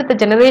அடுத்தடுத்த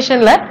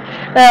ஜெனரேஷன்ல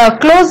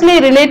க்ளோஸ்லி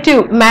ரிலேட்டிவ்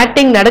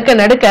மேட்டிங்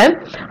நடக்க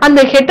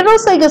அந்த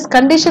ஹெட்டரோசைகஸ்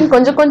கண்டிஷன்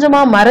கொஞ்சம்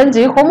கொஞ்சமா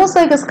மறைஞ்சு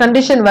ஹோமோசைகஸ்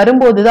கண்டிஷன்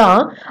வரும்போதுதான்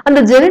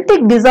அந்த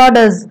ஜெனடிக்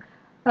டிசார்டர்ஸ்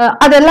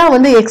அதெல்லாம்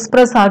வந்து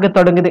எக்ஸ்பிரஸ் ஆக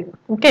தொடங்குது.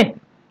 ஓகே,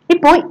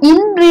 இப்போ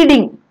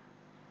இன்பிரீடிங்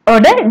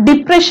ஓட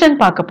டிப்ரெஷன்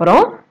பார்க்க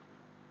போறோம்.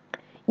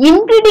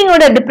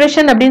 இன்பிரீடிங்கோட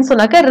டிப்ரெஷன் அப்படின்னு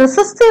சொன்னாக்க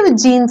ரெசசிவ்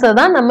ஜீன்ஸை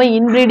தான் நம்ம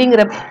இன்பிரீடிங்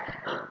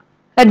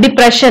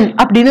டிப்ரெஷன்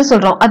அப்படின்னு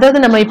சொல்றோம். அதாவது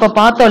நம்ம இப்ப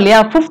பார்த்தோம் இல்லையா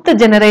 5th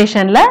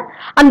ஜெனரேஷன்ல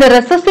அந்த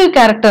recessive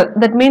character,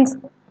 that means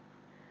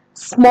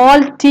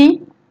small D,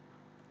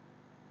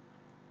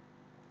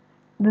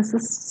 this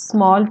is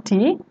small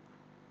D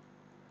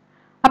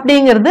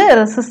அப்படிங்கிறது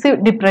ரெசசிவ்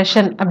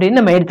டிப்ரெஷன் அப்படின்னு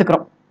நம்ம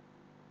எடுத்துக்கிறோம்.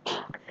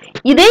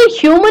 இதே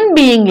human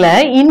பீயிங்ல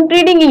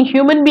inbreeding in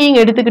human being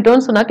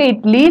எடுத்துக்கிட்டோம்னு சொன்னாக்க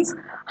it leads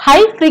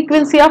high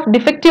frequency of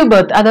defective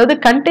birth, அதாவது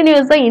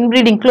கண்டினியூஸா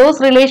இன்பிரீடிங் க்ளோஸ்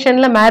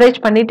ரிலேஷன்ல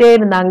மேரேஜ் பண்ணிட்டே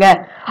இருந்தாங்க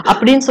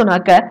அப்படின்னு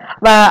சொன்னாக்க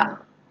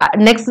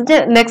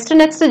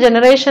நெக்ஸ்ட்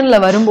ஜெனரேஷன்ல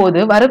வரும்போது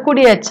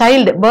வரக்கூடிய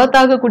சைல்டு, பர்த்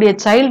ஆகக்கூடிய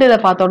சைல்டுல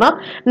பார்த்தோம்னா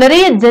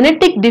நிறைய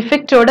ஜெனட்டிக்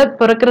டிஃபெக்டோட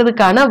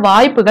பிறக்கிறதுக்கான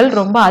வாய்ப்புகள்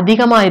ரொம்ப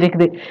அதிகமா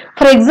இருக்குது.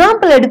 ஃபார்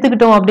எக்ஸாம்பிள்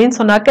எடுத்துக்கிட்டோம் அப்படின்னு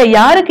சொன்னாக்க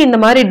யாருக்கு இந்த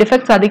மாதிரி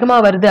டிஃபெக்ட்ஸ் அதிகமா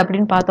வருது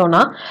அப்படின்னு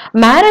பார்த்தோம்னா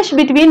marriage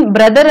between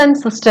brother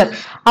and sister,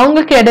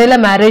 அவங்களுக்கு இடையில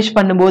மேரேஜ்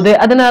பண்ணும்போது,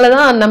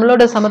 அதனாலதான்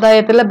நம்மளோட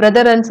சமுதாயத்துல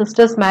பிரதர் அண்ட்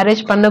சிஸ்டர்ஸ்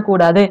மேரேஜ்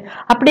பண்ணக்கூடாது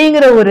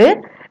அப்படிங்கிற ஒரு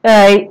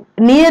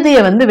நியதியை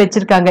வந்து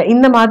வச்சிருக்காங்க.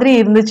 இந்த மாதிரி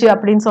இருந்துச்சு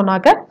அப்படின்னு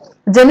சொன்னாக்க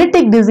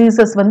ஜெனட்டிக்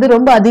டிசீசஸ் வந்து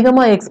ரொம்ப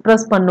அதிகமா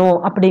எக்ஸ்பிரஸ் பண்ணும்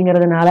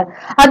அப்படிங்கிறதுனால.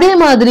 அதே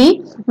மாதிரி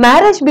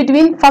marriage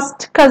between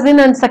first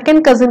cousin and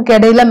second கசின்க்கு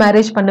இடையில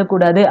மேரேஜ்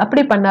பண்ணக்கூடாது,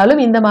 அப்படி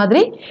பண்ணாலும் இந்த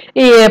மாதிரி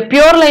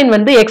பியூர் லைன்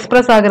வந்து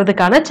எக்ஸ்பிரஸ்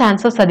ஆகிறதுக்கான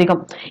சான்சஸ்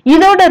அதிகம்.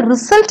 இதோட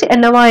ரிசல்ட்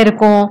என்னவா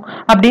இருக்கும்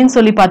அப்படின்னு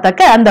சொல்லி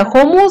பார்த்தாக்க அந்த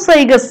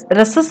ஹோமோசைகஸ்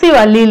ரெசசிவ்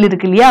அல்லீல்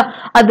இருக்கு இல்லையா,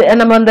 அது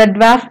நம்ம அந்த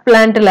ட்வார்ஃப்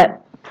பிளான்ட்ல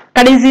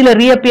கடைசியில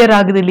ரீஅப்பியர்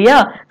ஆகுது இல்லையா,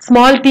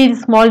 ஸ்மால்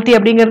டி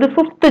அப்படிங்கிறது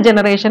 5th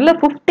ஜெனரேஷன்ல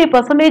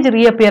 50%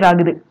 ரீஅப்பியர்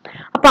ஆகுது.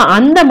 அப்ப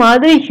அந்த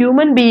மாதிரி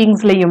ஹியூமன்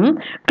பீயிங்ஸ்லயும்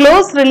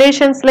க்ளோஸ்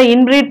ரிலேஷன்ஸ்ல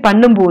இன்பிரீட்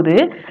பண்ணும்போது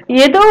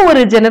ஏதோ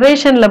ஒரு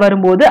ஜெனரேஷன்ல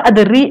வரும்போது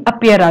அது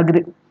ரீஅப்பியர்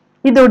ஆகுது.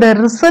 இதோட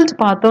ரிசல்ட்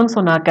பார்த்தோம்னு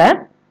சொன்னாக்க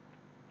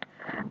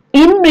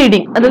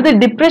இன்பிரீடிங், அதாவது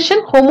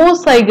டிப்ரெஷன்,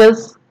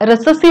 ஹோமோசைகஸ்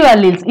ரெசசிவ்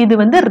அல்லீல்ஸ் இது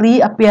வந்து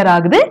ரீஅப்பியர்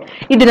ஆகுது.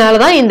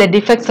 இதனாலதான் இந்த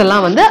டிஃபெக்ட்ஸ்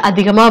எல்லாம் வந்து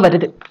அதிகமா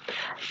வருது.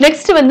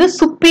 நெக்ஸ்ட் வந்து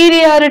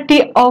சுப்பீரியாரிட்டி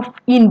ஆஃப்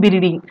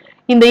இன்பிரீடிங்.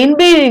 இந்த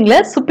இன்பிரீடிங்ல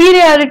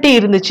சுப்பீரியாரிட்டி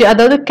இருந்துச்சு,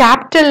 அதாவது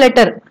கேபிட்டல்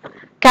லெட்டர்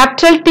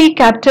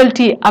கேபிட்டல்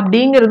டி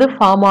அப்படிங்கிறது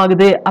ஃபார்ம்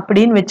ஆகுது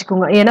அப்படின்னு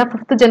வச்சுக்கோங்க. ஏன்னா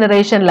 5th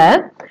ஜெனரேஷன்ல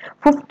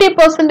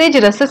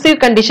 50%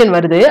 ரெசசிவ் கண்டிஷன்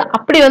வருது.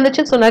 அப்படி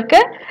வந்துச்சுன்னு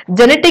சொன்னாக்க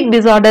ஜெனடிக்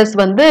டிசார்டர்ஸ்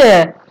வந்து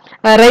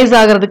ரைஸ்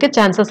ஆகிறதுக்கு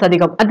சான்சஸ்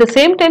அதிகம். At the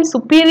same time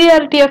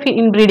superiority of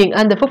inbreeding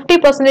அந்த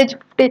 50%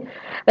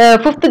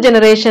 5th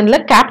ஜெனரேஷன்ல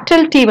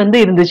கேபிட்டல் டி வந்து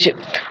இருந்துச்சு.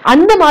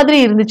 அந்த மாதிரி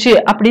இருந்துச்சு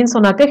அப்படின்னு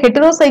சொன்னாக்க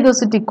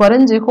ஹெட்டரோசைகோசிட்டி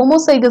குறைஞ்சு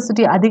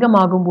ஹோமோசைகோசிட்டி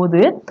அதிகமாகும்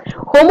போது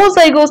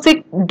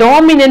ஹோமோசைகோசிக்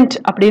டாமினன்ட்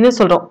அப்படின்னு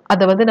சொல்றோம்.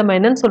 அதை வந்து நம்ம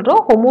என்னன்னு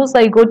சொல்றோம்,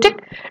 ஹோமோசைகோட்டிக்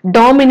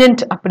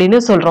டாமினன்ட் அப்படின்னு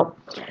சொல்றோம்.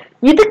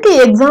 இதுக்கு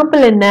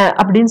எக்ஸாம்பிள் என்ன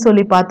அப்படின்னு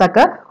சொல்லி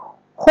பார்த்தாக்க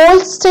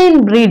ஹோல்ஸ்டைன்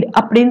பிரீட்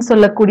அப்படின்னு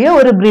சொல்லக்கூடிய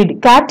ஒரு பிரீட்,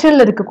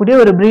 கேட்டல்ல இருக்கக்கூடிய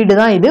ஒரு பிரீடு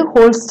தான் இது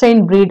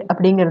ஹோல்ஸ்டைன் பிரீட்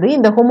அப்படிங்கிறது.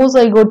 இந்த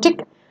ஹோமோசைகோட்டிக்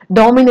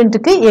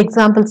டாமினன்ட்டுக்கு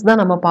எக்ஸாம்பிள்ஸ்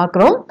தான் நம்ம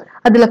பார்க்கிறோம்.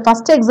 அதுல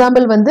ஃபர்ஸ்ட்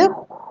எக்ஸாம்பிள் வந்து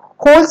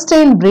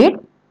ஹோல்ஸ்டைன் பிரீட்.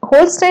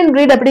 ஹோல்ஸ்டைன்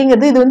பிரீட்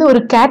அப்படிங்கிறது இது வந்து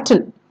ஒரு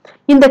கேட்டில்.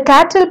 இந்த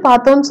கேட்டில்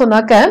பார்த்தோம்னு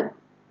சொன்னாக்க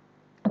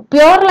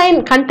பியூர் லைன்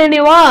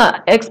கண்டினியூவா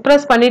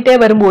எக்ஸ்பிரஸ் பண்ணிட்டே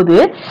வரும்போது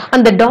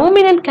அந்த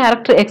டாமினன்ட்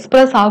கேரக்டர்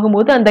எக்ஸ்பிரஸ்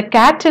ஆகும்போது அந்த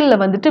கேட்டில்ல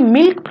வந்துட்டு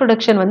மில்க்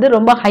ப்ரொடக்ஷன் வந்து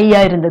ரொம்ப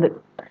ஹையா இருந்தது.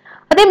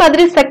 அதே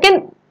மாதிரி செகண்ட்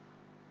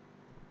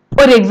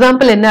ஒரு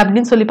எக்ஸாம்பிள் என்ன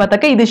அப்படின்னு சொல்லி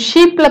பார்த்தாக்க இது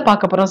ஷீப்ல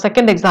பார்க்க போறோம்.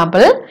 செகண்ட்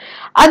எக்ஸாம்பிள்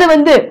அது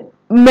வந்து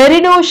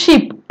மெரினோ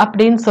ஷீப்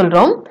அப்படின்னு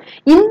சொல்றோம்.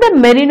 இந்த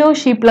மெரினோ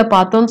ஷீப்ல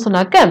பார்த்தோம்னு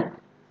சொன்னாக்க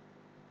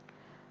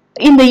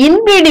இந்த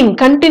இன்பிரீடிங்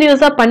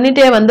கண்டினியூஸா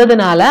பண்ணிட்டே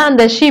வந்ததுனால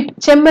அந்த ஷீப்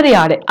செம்மறி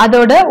ஆடு,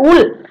 அதோட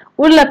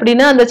உள்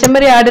அப்படின்னா அந்த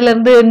செம்மறி ஆடுல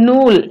இருந்து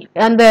நூல்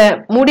அந்த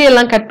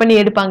முடியெல்லாம் கட் பண்ணி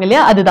எடுப்பாங்க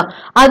இல்லையா, அதுதான்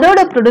அதோட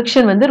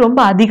ப்ரொடக்ஷன் வந்து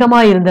ரொம்ப அதிகமா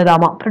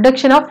இருந்ததாமா.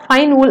 Production of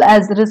fine wool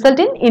as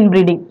result in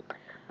inbreeding.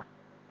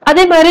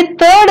 அதே மாதிரி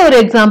தேர்ட் ஒரு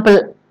எக்ஸாம்பிள்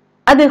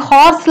அது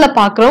ஹார்ஸ்ல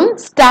பாக்குறோம்.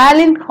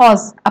 ஸ்டாலின்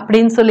ஹார்ஸ்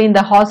அப்படின்னு சொல்லி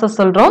இந்த ஹார்ஸை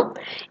சொல்றோம்.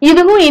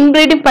 இதுவும்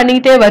இன்பிரீடிங்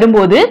பண்ணிக்கிட்டே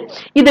வரும்போது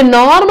இது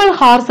நார்மல்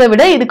ஹார்ஸை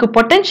விட இதுக்கு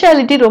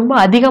பொட்டன்ஷியாலிட்டி ரொம்ப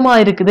அதிகமா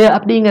இருக்குது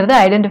அப்படிங்கறத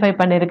ஐடென்டிஃபை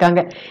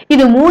பண்ணிருக்காங்க.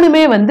 இது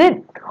மூணுமே வந்து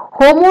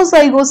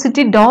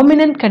ஹோமோசைகோசிட்டி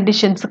டாமினன்ட்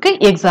கண்டிஷன்ஸ்க்கு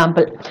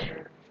எக்ஸாம்பிள்.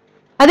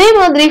 அதே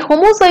மாதிரி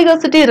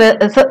ஹோமோசைகோசிட்டி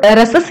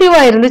ரெசசிவா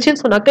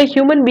இருந்துச்சுன்னு சொன்னாக்க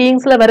ஹியூமன்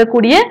பீயிங்ஸ்ல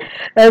வரக்கூடிய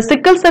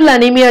சிக்கல் செல்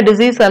அனீமியா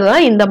டிசீஸ்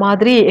எல்லாம் இந்த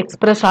மாதிரி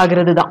எக்ஸ்பிரஸ்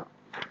ஆகிறது தான்.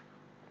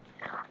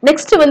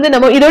 நெக்ஸ்ட் வந்து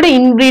நம்ம இதோட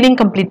இன்பிரீடிங்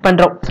கம்ப்ளீட்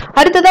பண்றோம்.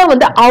 அடுத்ததா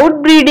வந்து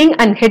அவுட்பிரீடிங்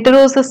அண்ட்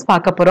ஹெட்டரோசிஸ்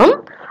பார்க்க போறோம்.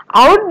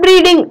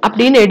 அவுட்பிரீடிங்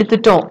அப்படின்னு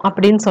எடுத்துட்டோம்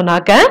அப்படின்னு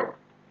சொன்னாக்க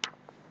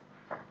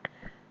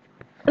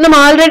நம்ம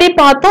ஆல்ரெடி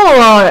பார்த்தோம்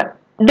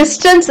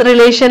டிஸ்டன்ஸ்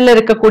ரிலேஷன்ல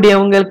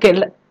இருக்கக்கூடியவங்களுக்கு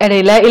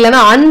இடையில இல்லைன்னா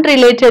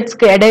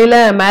அன்ரிலேட்டட்ஸ்க்கு இடையில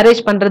மேரேஜ்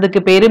பண்றதுக்கு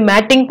பேரு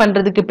மேட்டிங்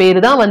பண்றதுக்கு பேரு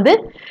தான் வந்து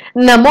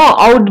நம்ம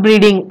அவுட்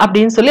பிரீடிங்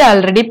அப்படின்னு சொல்லி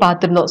ஆல்ரெடி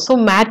பார்த்திருந்தோம். So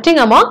matting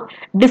among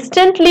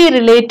டிஸ்டன்ட்லி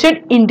related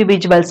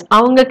individuals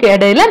அவங்களுக்கு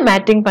இடையில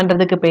மேட்டிங்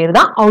பண்றதுக்கு பேரு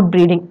தான் அவுட்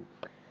பிரீடிங்.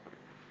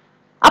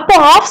 அப்போ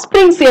ஆஃப்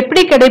ஸ்பிரிங்ஸ்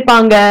எப்படி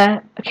கிடைப்பாங்க,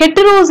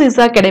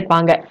 ஹெட்டரோசிஸா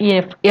கிடைப்பாங்க.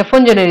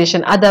 F1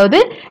 ஜெனரேஷன்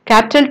அதாவது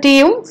கேபிட்டல்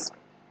டியும்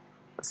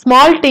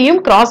ஸ்மால் டீயும்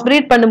கிராஸ்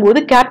பிரீட் பண்ணும்போது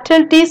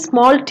கேபிட்டல் டி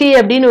ஸ்மால் டி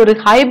அப்படின்னு ஒரு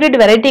ஹைபிரிட்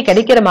வெரைட்டி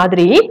கிடைக்கிற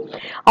மாதிரி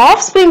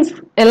ஆஃப் ஸ்பிரிங்ஸ்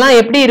எல்லாம்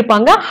எப்படி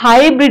இருப்பாங்க,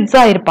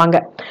 ஹைபிரிட்ஸா இருப்பாங்க.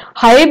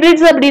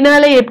 ஹைபிரிட்ஸ்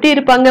அப்படின்னால எப்படி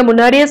இருப்பாங்க,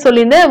 முன்னாடியே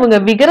சொல்லியிருந்தேன் இவங்க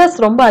விகரஸ்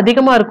ரொம்ப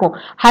அதிகமா இருக்கும்.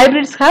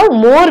 Hybrids have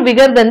more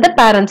vigour then the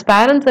parents.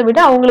 பேரண்ட்ஸை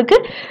விட அவங்களுக்கு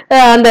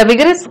அந்த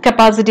விகரஸ்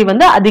கெப்பாசிட்டி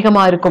வந்து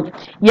அதிகமா இருக்கும்.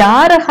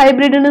 யார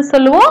ஹைபிரிட்னு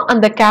சொல்லுவோம்,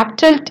 அந்த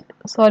கேபிட்டல்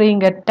சாரி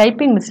இங்க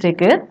typing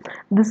mistake.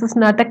 This is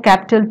not a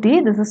capital D,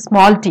 this is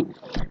small D.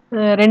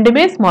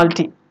 ரெண்டுமே ஸ்மால்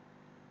டி.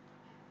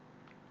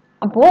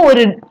 அப்போ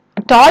ஒரு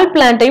டால்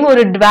பிளான்ட்டையும்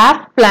ஒரு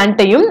டுவார்ஃப்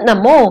பிளான்ட்டையும்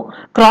நம்ம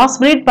கிராஸ்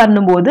பிரீட்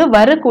பண்ணும்போது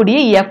வரக்கூடிய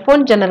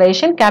F1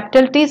 generation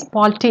capital D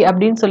small D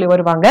அப்படின்னு சொல்லி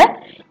வருவாங்க.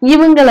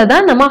 இவங்களை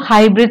தான் நம்ம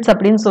ஹைபிரிட்ஸ்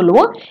அப்படின்னு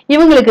சொல்லுவோம்.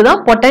 இவங்களுக்கு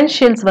தான்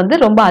பொட்டன்ஷியல்ஸ் வந்து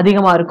ரொம்ப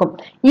அதிகமா இருக்கும்.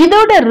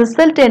 இதோட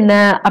ரிசல்ட் என்ன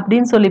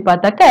அப்படின்னு சொல்லி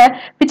பார்த்தாக்க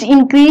which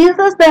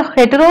increases the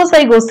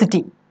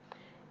heterozygosity.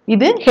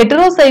 இது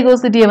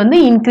ஹெட்டரோசைகோசிட்டியை வந்து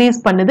இன்க்ரீஸ்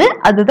பண்ணுது.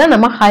 அதுதான்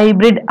நம்ம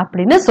ஹைபிரிட்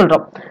அப்படின்னு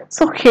சொல்றோம்.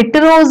 ஸோ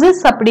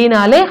ஹெட்டரோசிஸ்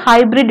அப்படின்னாலே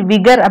ஹைபிரிட்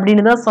விகர்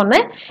அப்படின்னு தான்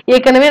சொன்னேன்.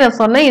 ஏற்கனவே நான்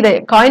சொன்னேன் இதை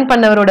காயின்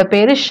பண்ணவரோட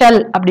பேரு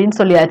ஷெல் அப்படின்னு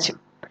சொல்லியாச்சு.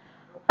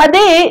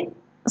 அதே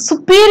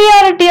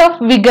சுப்பீரியாரிட்டி ஆஃப்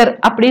விகர்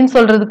அப்படின்னு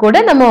சொல்றது கூட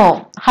நம்ம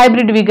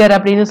ஹைபிரிட் விகர்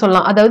அப்படின்னு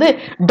சொல்லலாம். அதாவது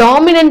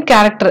டாமினன்ட்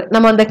கேரக்டர்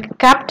நம்ம அந்த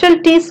கேபிட்டல்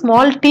டி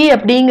ஸ்மால் டி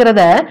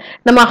அப்படிங்கிறத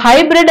நம்ம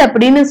ஹைபிரிட்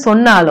அப்படின்னு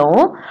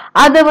சொன்னாலும்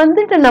அதை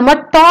வந்துட்டு நம்ம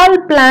டால்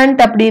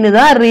பிளான்ட் அப்படின்னு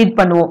தான் ரீட்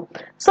பண்ணுவோம்.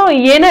 ஸோ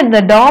ஏன்னா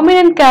இந்த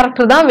டாமினன்ட்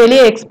கேரக்டர் தான்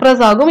வெளியே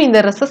எக்ஸ்பிரஸ் ஆகும், இந்த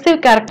ரெசசிவ்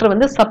கேரக்டர்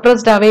வந்து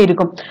சப்ரஸ்டாவே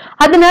இருக்கும்.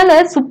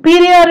 அதனால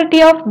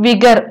சுப்பீரியாரிட்டி ஆஃப்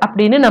விகர்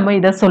அப்படின்னு நம்ம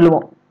இதை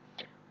சொல்லுவோம்.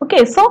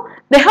 Okay, so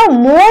they have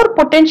more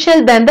potential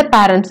than the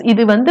parents.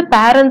 இது வந்து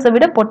parents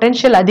விட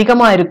potential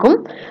அதிகமா இருக்கும்.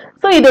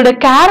 So இதோட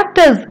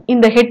characters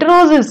இந்த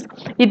heterosis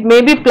it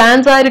may be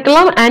plants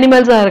இருக்கலாம்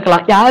animals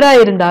இருக்கலாம், யாரா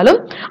இருந்தாலும்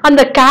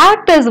அந்த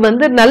characters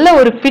வந்து நல்ல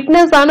ஒரு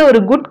fitness ஆன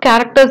ஒரு good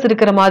characters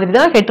இருக்கிற மாதிரி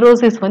தான்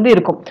heterosis வந்து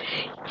இருக்கும்.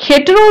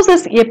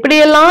 ஹெட்டரோசிஸ்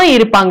எப்படியெல்லாம்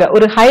இருப்பாங்க,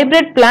 ஒரு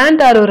ஹைபிரிட்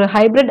பிளான்ட் ஆர் ஒரு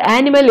ஹைபிரிட்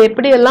அனிமல்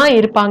எப்படியெல்லாம்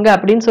இருப்பாங்க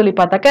அப்படின்னு சொல்லி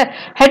பார்த்தாக்க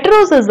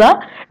ஹெட்டரோசிஸா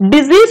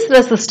டிசீஸ்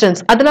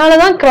ரெசிஸ்டன்ஸ்.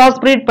 அதனாலதான்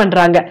கிராஸ் பிரீட்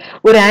பண்றாங்க.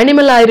 ஒரு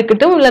அனிமலா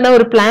இருக்கட்டும் இல்லைன்னா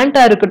ஒரு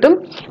பிளான்டா இருக்கட்டும்.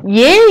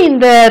 ஏன்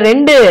இந்த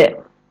ரெண்டு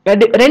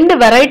ரெண்டு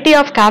வெரைட்டி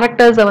ஆஃப்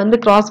கேரக்டர்ஸை வந்து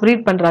கிராஸ்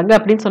பிரீட் பண்றாங்க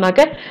அப்படின்னு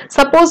சொன்னாக்க,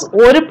 சப்போஸ்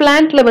ஒரு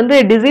பிளான்ட்ல வந்து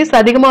டிசீஸ்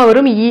அதிகமா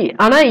வரும்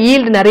ஆனா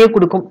ஈல்டு நிறைய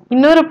கொடுக்கும்,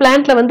 இன்னொரு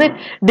பிளான்ட்ல வந்து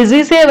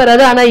டிசீஸே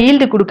வராது ஆனா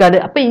ஈல்டு கொடுக்காது.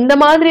 அப்ப இந்த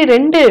மாதிரி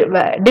ரெண்டு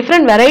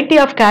டிஃப்ரெண்ட் வெரைட்டி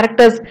ஆஃப்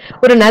கேரக்டர்ஸ்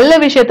ஒரு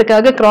நல்ல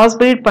விஷயத்துக்காக கிராஸ்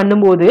பிரீட்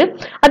பண்ணும்போது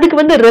அதுக்கு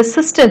வந்து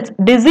ரெசிஸ்டன்ஸ்,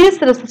 டிசீஸ்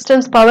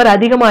ரெசிஸ்டன்ஸ் பவர்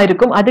அதிகமா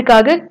இருக்கும்,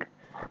 அதுக்காக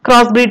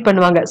கிராஸ் பிரீட்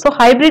பண்ணுவாங்க. ஸோ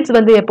ஹைபிரிட்ஸ்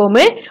வந்து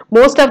எப்பவுமே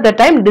most of the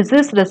time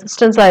disease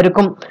ரெசிஸ்டன்ஸா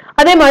இருக்கும்.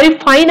 அதே மாதிரி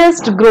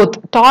ஃபைனஸ்ட் growth,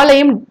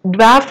 டாலையும்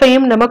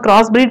டுவார்ஃபையும் நம்ம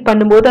கிராஸ் பிரீட்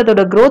பண்ணும்போது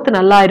அதோட growth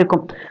நல்லா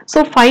இருக்கும்.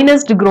 ஸோ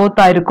ஃபைனஸ்ட்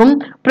growth-ஆ இருக்கும்.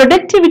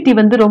 ப்ரொடக்டிவிட்டி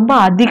வந்து ரொம்ப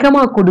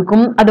அதிகமா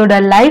கொடுக்கும், அதோட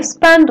லைஃப்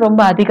ஸ்பேன்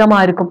ரொம்ப அதிகமா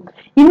இருக்கும்.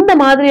 இந்த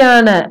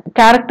மாதிரியான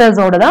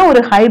கேரக்டர்ஸோட தான்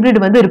ஒரு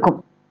ஹைபிரிட் வந்து இருக்கும்.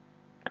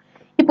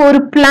 இப்போ ஒரு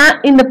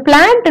இந்த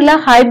பிளான்ட்ல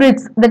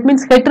ஹைபிரிட்ஸ், தட்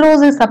மீன்ஸ்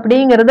ஹெட்ரோசிஸ்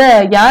அப்படிங்கறத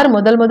யார்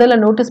முதல்ல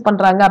நோட்டீஸ்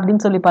பண்றாங்க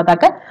அப்படின்னு சொல்லி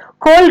பார்த்தாக்க,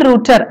 கோல்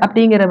ரூட்டர்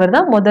அப்படிங்கிறவர்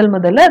தான்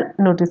முதல்ல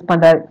நோட்டீஸ்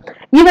பண்றாரு.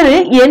 இவரு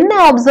என்ன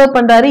அப்சர்வ்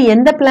பண்றாரு,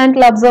 எந்த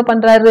பிளான்ட்ல அப்சர்வ்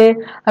பண்றாரு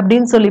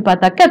அப்படின்னு சொல்லி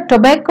பார்த்தாக்க,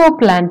 டொபாக்கோ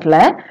பிளான்ட்ல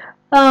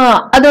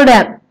அதோட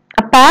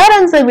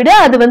பேரண்ட்ஸை விட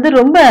அது வந்து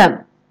ரொம்ப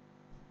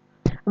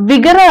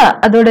விகரா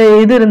அதோட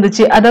இது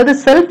இருந்துச்சு, அதாவது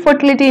செல்ஃப்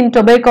ஃபர்டிலிட்டி இன்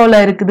டொபாக்கோல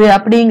இருக்குது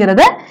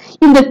அப்படிங்கறத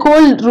இந்த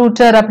கோல்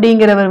ரூட்டர்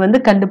அப்படிங்கிறவர் வந்து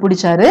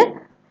கண்டுபிடிச்சாரு.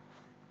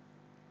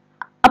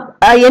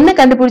 என்ன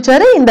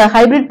கண்டுபிடிச்சாரு, இந்த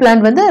ஹைபிரிட்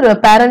பிளான்ட் வந்து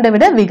பேரண்டை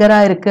விட விகரா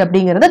இருக்கு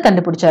அப்படிங்கறத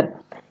கண்டுபிடிச்சாரு.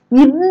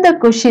 இந்த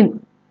கொஸ்டின்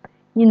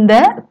இந்த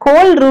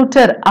கோல்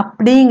ரூட்டர்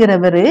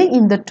அப்படிங்கிறவரு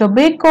இந்த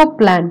டொபாக்கோ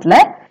பிளான்ட்ல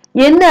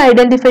என்ன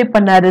ஐடென்டிஃபை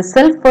பண்ணாரு,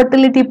 செல்ஃப்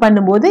ஃபர்டிலிட்டி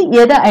பண்ணும்போது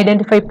எதை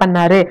ஐடென்டிஃபை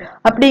பண்ணாரு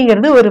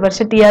அப்படிங்கிறது ஒரு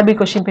வருஷம் டிஆர்பி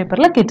கொஸ்டின்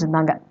பேப்பர்ல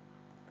கேட்டிருந்தாங்க.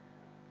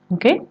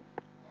 ஓகே,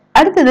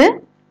 அடுத்தது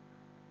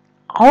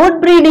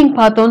அவுட்பிரீடிங்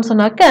பார்த்தோம்னு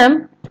சொன்னாக்க,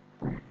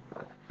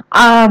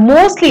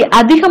 மோஸ்ட்லி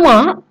அதிகமா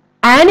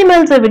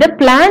அனிமல்ஸை விட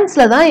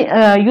பிளான்ட்ஸ்ல தான்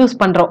யூஸ்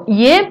பண்றோம்.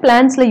 ஏன்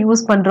பிளான்ட்ஸ்ல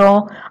யூஸ் பண்றோம்,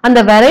 அந்த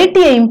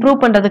வெரைட்டியை இம்ப்ரூவ்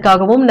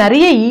பண்றதுக்காகவும்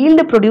நிறைய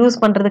ஈல்டு ப்ரொடியூஸ்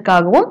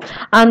பண்றதுக்காகவும்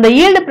அந்த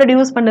ஈல்டு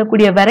ப்ரொடியூஸ்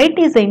பண்ணக்கூடிய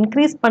வெரைட்டிஸை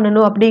இன்க்ரீஸ்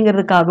பண்ணணும்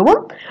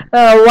அப்படிங்கிறதுக்காகவும்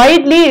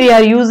widely we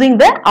are using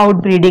the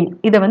outbreeding.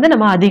 இதை வந்து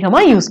நம்ம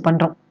அதிகமா யூஸ்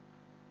பண்றோம்.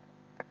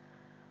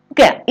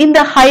 ஓகே, இந்த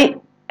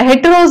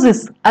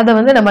ஹெட்டரோசிஸ் அதை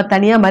வந்து நம்ம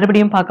தனியா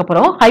மறுபடியும் பார்க்க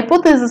போறோம்.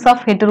 ஹைபோதேசிஸ்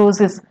ஆஃப்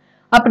ஹெட்டரோசிஸ்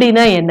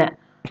அப்படின்னா என்ன,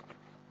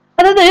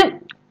 அதாவது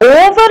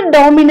ஓவர்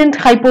டாமினன்ட்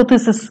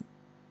ஹைபோதேசிஸ்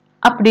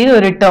அப்படின்னு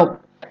ஒரு டேர்ம்,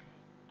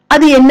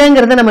 அது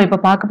என்னங்கிறத நம்ம இப்ப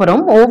பார்க்க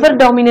போறோம். ஓவர்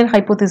டாமினன்ட்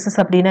ஹைபோதேசிஸ்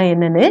அப்படின்னா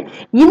என்னன்னு,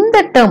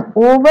 இந்த டேர்ம்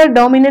ஓவர்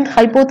டாமினன்ட்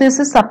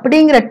ஹைபோதேசிஸ்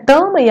அப்படிங்கிற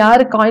டேர்ம்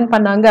யாரு காயின்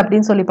பண்ணாங்க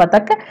அப்படின்னு சொல்லி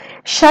பார்த்தாக்க,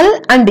 ஷல்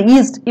அண்ட்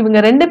ஈஸ்ட்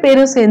இவங்க ரெண்டு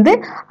பேரும் சேர்ந்து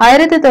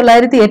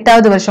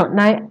 1908 வருஷம்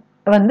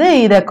வந்து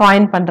இத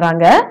காயின்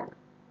பண்றாங்க.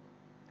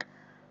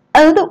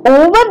 அதாவது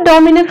ஓவர்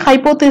டாமினன்ட்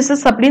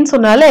ஹைபோதேசிஸ் அப்படின்னு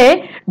சொன்னாலே,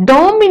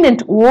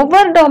 டாமினன்ட்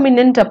ஓவர்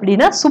டாமினன்ட்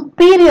அப்படின்னா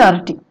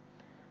சுப்பீரியாரிட்டி.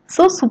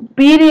 ஸோ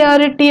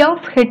சுப்பீரியாரிட்டி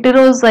ஆஃப்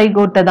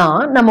ஹெட்டரோசைகோட்டை தான்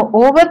நம்ம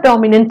ஓவர்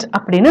டாமினன்ட்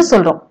அப்படின்னு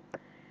சொல்றோம்.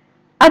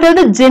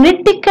 அதாவது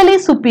ஜெனட்டிக்கலி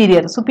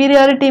சுப்பீரியர்,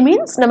 சுப்பீரியாரிட்டி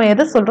மீன்ஸ் நம்ம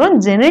எதை சொல்றோம்,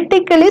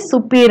 ஜெனட்டிக்கலி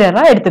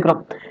சுப்பீரியரா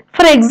எடுத்துக்கிறோம்.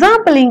 ஃபார்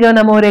எக்ஸாம்பிள் இங்க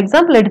நம்ம ஒரு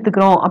எக்ஸாம்பிள்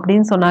எடுத்துக்கிறோம்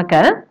அப்படின்னு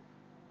சொன்னாக்க,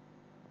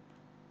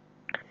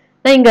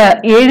 நான் இங்க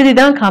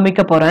எழுதிதான்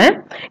காமிக்க போறேன்.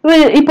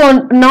 இப்போ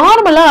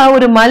நார்மலா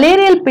ஒரு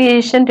மலேரியல்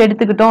பேஷண்ட்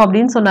எடுத்துக்கிட்டோம்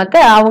அப்படின்னு சொன்னாக்க,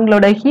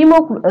 அவங்களோட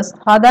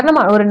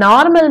சாதாரணமா ஒரு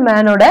நார்மல்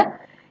மேனோட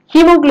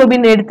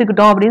ஹீமோகுளோபின்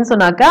எடுத்துக்கிட்டோம் அப்படின்னு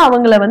சொன்னாக்க,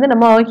 அவங்கள வந்து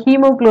நம்ம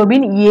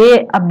ஹீமோகுளோபின் ஏ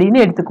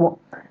அப்படின்னு எடுத்துக்குவோம்.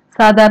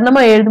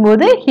 சாதாரணமா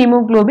எழுதும்போது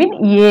ஹீமோகுளோபின்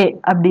ஏ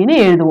அப்படின்னு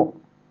எழுதுவோம்.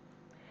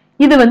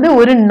 இது வந்து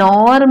ஒரு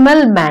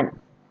நார்மல் மேன்.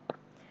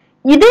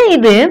 இது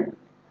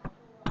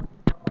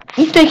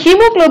இந்த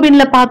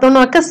ஹீமோகுளோபின்ல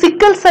பார்த்தோம்னாக்க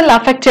சிக்கல் செல்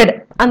அஃபெக்டட்,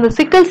 அந்த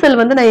சிக்கல் செல்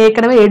வந்து நான்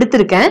ஏற்கனவே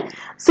எடுத்திருக்கேன்.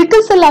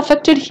 சிக்கல் செல்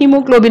அஃபெக்டட்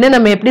ஹீமோகுளோபினை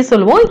நம்ம எப்படி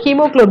சொல்லுவோம்,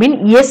 ஹீமோகுளோபின்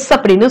எஸ்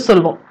அப்படின்னு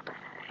சொல்லுவோம்.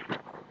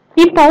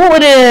 இப்போ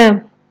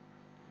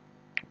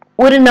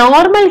ஒரு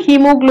நார்மல்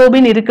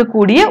ஹீமோகுளோபின்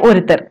இருக்கக்கூடிய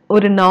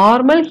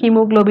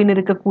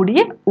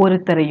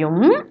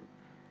ஒருத்தரையும்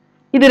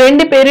இது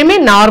ரெண்டு பேருமே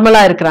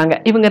நார்மலா இருக்கிறாங்க,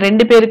 இவங்க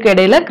ரெண்டு பேருக்கு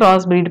இடையில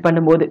கிராஸ் பிரீட்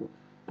பண்ணும்போது,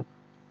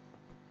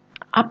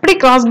 அப்படி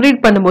கிராஸ்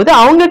பிரீட் பண்ணும்போது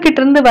அவங்க கிட்ட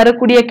இருந்து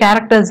வரக்கூடிய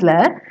கேரக்டர்ஸ்ல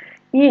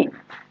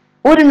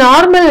ஒரு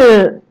நார்மல்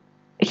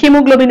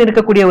ஹீமோகுளோபின்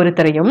இருக்கக்கூடிய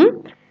ஒருத்தரையும்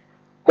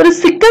ஒரு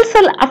சிக்கல்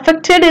செல்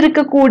அஃபெக்டட்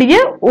இருக்கக்கூடிய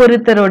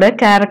ஒருத்தரோட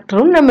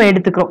கேரக்டரும் நம்ம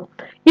எடுத்துக்கிறோம்.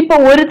 இப்ப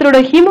ஒருத்தரோட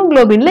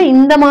ஹீமோகுளோபின்ல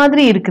இந்த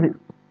மாதிரி இருக்குது,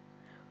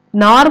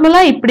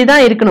 நார்மலா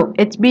இப்படிதான் இருக்கணும்,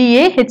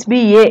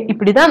 HbA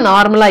இப்படிதான்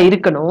நார்மலா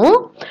இருக்கணும்.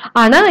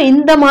 ஆனா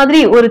இந்த மாதிரி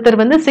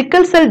ஒருத்தர் வந்து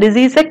சிக்கல் செல்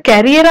டிசீஸ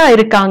கேரியரா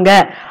இருக்காங்க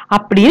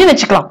அப்படின்னு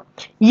வச்சுக்கலாம்.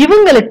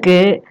 இவங்களுக்கு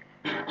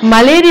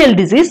மலேரியல்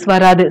டிசீஸ்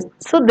வராது.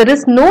 So there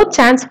is no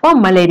chance for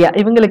malaria.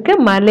 இவங்களுக்கு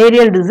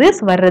மலேரியல் டிசீஸ்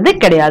வர்றது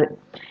கிடையாது.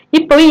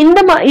 இப்போ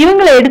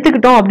இவங்களை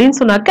எடுத்துக்கிட்டோம் அப்படின்னு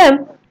சொன்னாக்க,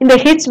 இந்த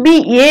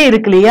HbA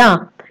இருக்கு இல்லையா,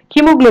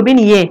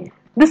 haemoglobin A,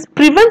 this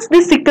prevents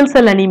the sickle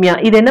cell anemia.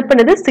 இது என்ன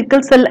பண்ணுது,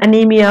 சிக்கல் செல்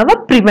அனீமியாவை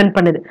பிரிவென்ட்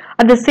பண்ணுது.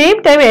 at the same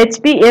time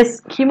HbS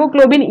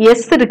haemoglobin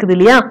S இருக்குது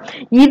இல்லையா,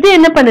 இது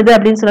என்ன பண்ணுது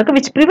அப்படின்னு சொன்னாக்க,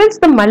 which prevents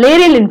the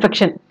malarial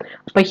infection.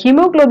 அப்ப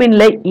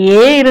ஹீமோகுளோபின்ல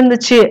A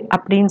இருந்துச்சு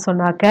அப்படின்னு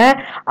சொன்னாக்க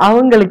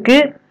அவங்களுக்கு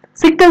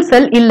சிக்கல்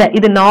செல் இல்ல,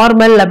 இது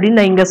நார்மல் அப்படின்னு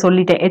நான் இங்க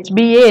சொல்லிட்டேன்.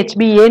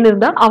 HbA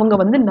இருந்தா அவங்க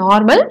வந்து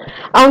நார்மல்,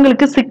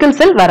 அவங்களுக்கு சிக்கல்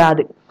செல்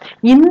வராது.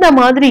 இந்த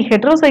மாதிரி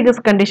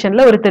ஹெட்ரோசைகஸ்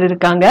கண்டிஷன்ல ஒருத்தர்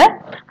இருக்காங்க.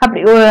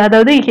 அப்படி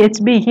அதாவது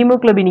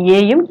ஹீமோகுளோபின்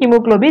ஏயும்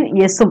ஹீமோகுளோபின்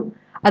எஸும்,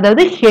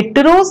 அதாவது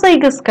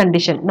heterozygous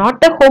condition,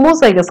 not a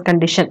homozygous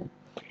condition.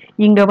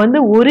 இங்க வந்து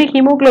ஒரு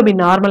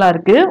ஹீமோகுளோபின் நார்மலா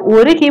இருக்கு,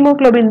 ஒரு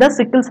ஹீமோகுளோபின் தான்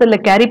சிக்கிள் செல்ல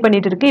கேரி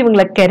பண்ணிட்டு இருக்கு.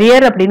 இவங்களை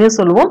கெரியர் அப்படின்னு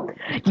சொல்லுவோம்.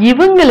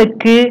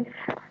 இவங்களுக்கு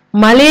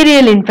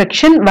மலேரியல்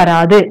இன்ஃபெக்ஷன்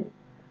வராது.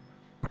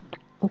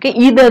 ஓகே,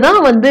 இததான்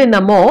வந்து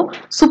நம்ம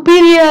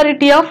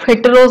சுப்பீரியாரிட்டி ஆஃப்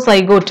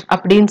ஹெட்டரோசைகோட்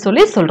அப்படின்னு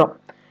சொல்லி சொல்றோம்.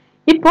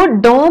 இப்போ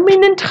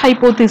டாமினன்ட்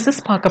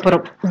ஹைபோதிசிஸ் பார்க்க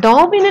போறோம்.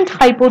 டாமினன்ட்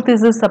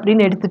ஹைபோதிசிஸ்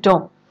அப்படின்னு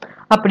எடுத்துட்டோம்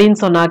அப்படின்னு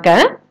சொன்னாக்க,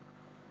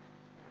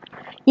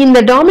 இந்த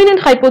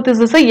டாமினன்ட்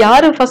ஹைபோதிசிஸை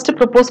யாரு ஃபர்ஸ்ட்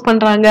ப்ரொபோஸ்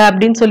பண்றாங்க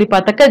அப்படின்னு சொல்லி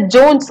பார்த்தாக்க,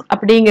 ஜோன்ஸ்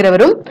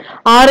அப்படிங்கிறவரும்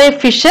ஆர்.ஏ.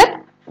 ஃபிஷர்,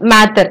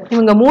 மேத்தர்,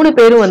 இவங்க 3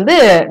 பேரும் வந்து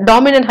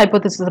டாமினன்ட்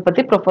ஹைபோதிசிஸ்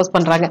பத்தி ப்ரொபோஸ்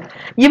பண்றாங்க.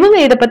 இவங்க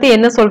இத பத்தி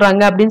என்ன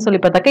சொல்றாங்க அப்படின்னு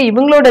சொல்லி பார்த்தாக்க,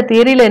 இவங்களோட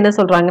தியரியில என்ன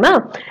சொல்றாங்கன்னா,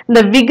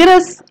 இந்த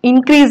விகரஸ்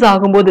இன்க்ரீஸ்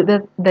ஆகும்போது,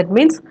 that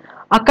means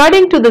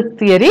according to the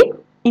theory,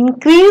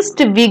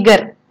 increased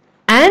vigour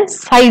and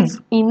size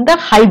in the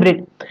hybrid.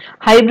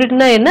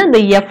 ஹைபிரிட்னா என்ன? இந்த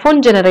F1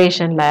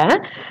 ஜெனரேஷன்ல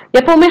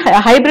எப்பவுமே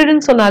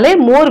ஹைபிரிட்னு சொன்னாலே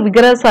மோர்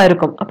விகரஸா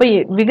இருக்கும். அப்ப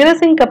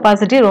விகரஸிங்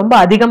கெப்பாசிட்டி ரொம்ப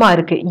அதிகமா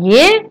இருக்கு.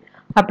 ஏன்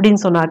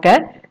அப்படின்னு சொன்னாக்க,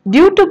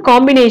 due to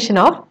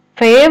combination of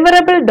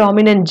favourable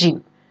dominant gene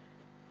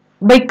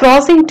by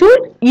crossing to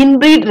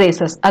inbreed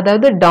races.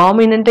 அதாவது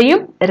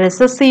டாமினன்ட்டையும்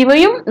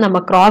ரெசசிவையும் நம்ம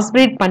கிராஸ்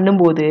பிரீட்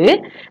பண்ணும்போது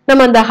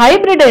நம்ம அந்த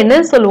ஹைபிரிட் என்ன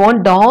சொல்லுவோம்?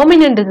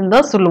 டாமினன்ட்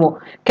தான் சொல்லுவோம்.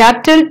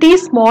 கேபிட்டல் டி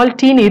ஸ்மால்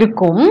டீன்னு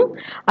இருக்கும்.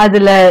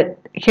 அதுல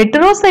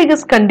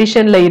ஹெட்டரோசைகஸ்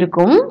கண்டிஷன்ல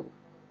இருக்கும்.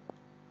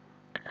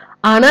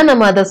 ஆனா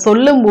நம்ம அதை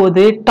சொல்லும்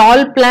போது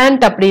டால்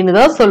பிளான்ட் அப்படின்னு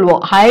தான்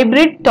சொல்லுவோம்.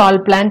 ஹைபிரிட்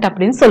டால் பிளான்ட்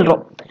அப்படின்னு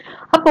சொல்றோம்.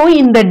 அப்போ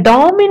இந்த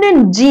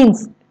டாமினன்ட்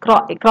ஜீன்ஸ்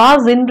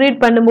கிராஸ் இன்பிரீட்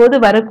பண்ணும்போது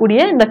வரக்கூடிய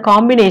இந்த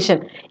காம்பினேஷன்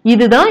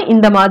இதுதான்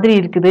இந்த மாதிரி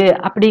இருக்குது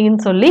அப்படின்னு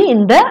சொல்லி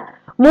இந்த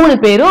 3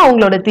 பேரும்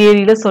அவங்களோட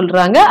தியரியில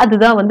சொல்றாங்க.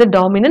 அதுதான் வந்து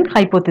டாமினன்ட்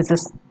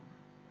ஹைபோதிசிஸ்.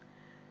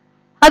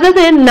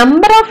 அதாவது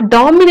நம்பர் ஆஃப்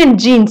டாமினன்ட்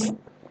ஜீன்ஸ்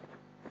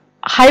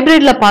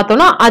ஹைபிரிட்ல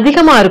பார்த்தோம்னா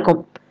அதிகமா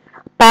இருக்கும்.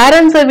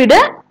 பேரண்ட்ஸை விட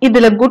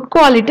இதுல குட்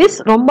குவாலிட்டிஸ்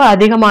ரொம்ப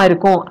அதிகமா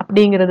இருக்கும்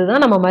அப்படிங்கிறது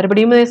தான் நம்ம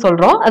மறுபடியும்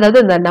சொல்றோம். அதாவது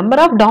இந்த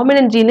number of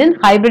dominant gene in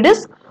hybrid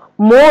is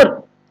more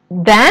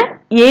than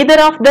either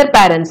of their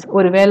parents.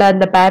 ஒருவேளை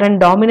அந்த பேரண்ட்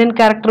டாமினன்ட்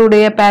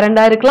கேரக்டருடைய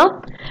பேரண்டா இருக்கலாம்,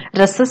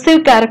 ரெசசிவ்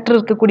கேரக்டர்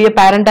இருக்கக்கூடிய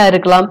பேரண்டா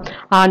இருக்கலாம்.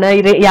 ஆனா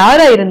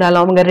யாரா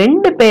இருந்தாலும் அவங்க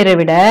 2 பேரை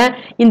விட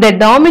இந்த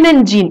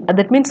dominant gene,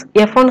 that means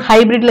F1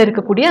 ஹைபிரிட்ல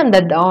இருக்கக்கூடிய அந்த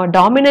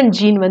டாமினன்ட்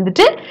ஜீன்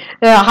வந்துட்டு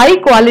ஹை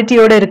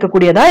குவாலிட்டியோட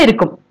இருக்கக்கூடியதா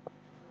இருக்கும்.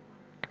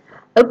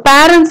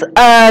 பேரண்ட்ஸ்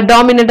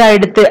டாமினண்டா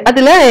எடுத்து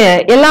அதுல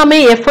எல்லாமே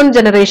F1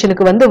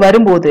 ஜெனரேஷனுக்கு வந்து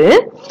வரும்போது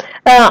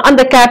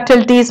அந்த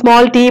கேபிட்டல் டி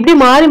ஸ்மால் டி இப்படி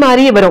மாறி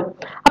மாறி வரும்.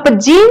 அப்ப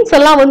ஜீன்ஸ்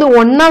எல்லாம் வந்து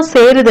ஒன்னா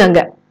சேருது அங்க.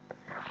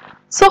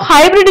 சோ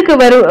ஹைபிரிடுக்கு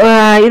வரும்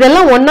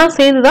இதெல்லாம் ஒன்னா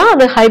சேர்ந்துதான்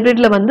அது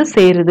ஹைபிரிட்ல வந்து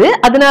சேருது.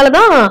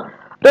 அதனாலதான்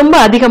ரொம்ப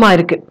அதிகமா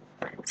இருக்கு.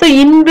 சோ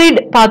இன்பிரீட்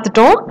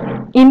பார்த்துட்டோம்.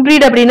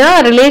 இன்பிரீட் அப்படின்னா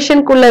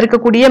ரிலேஷனுக்குள்ள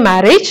இருக்கக்கூடிய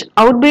மேரேஜ்,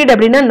 அவுட்பிரீட்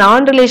அப்படின்னா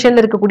நான்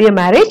ரிலேஷன்ல இருக்கக்கூடிய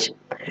மேரேஜ்,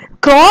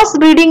 கிராஸ்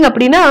பிரீடிங்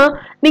அப்படின்னா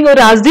நீங்க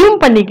ஒரு அசியூம்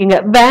பண்ணிக்கங்க,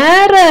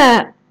 வேற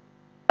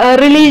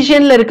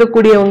ரிலீஜியன்ல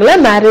இருக்கக்கூடியவங்களை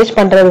மேரேஜ்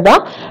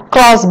பண்றதுதான்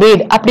கிராஸ்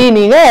பிரீட் அப்படி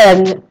நீங்க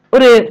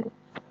ஒரு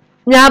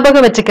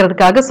ஞாபகம்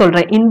வச்சுக்கிறதுக்காக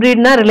சொல்றேன்.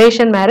 இன்பிரீட்னா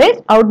ரிலேஷன் மேரேஜ்,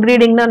 அவுட்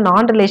பிரீடிங்னா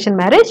நான் ரிலேஷன்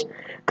மேரேஜ்,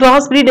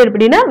 கிராஸ் பிரீட்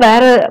அப்படின்னா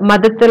வேற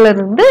மதத்துல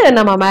இருந்து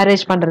நம்ம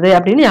மேரேஜ் பண்றது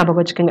அப்படின்னு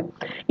ஞாபகம் வச்சுக்கோங்க.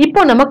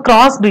 இப்போ நம்ம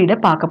கிராஸ் பிரீட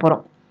பார்க்க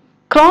போறோம்.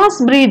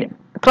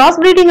 கிராஸ்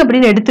பிரீடிங்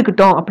அப்படின்னு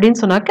எடுத்துக்கிட்டோம்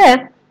அப்படின்னு சொன்னாக்க,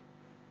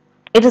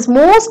 it is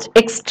most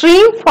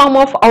extreme form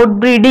of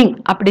outbreeding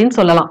அப்படின்னு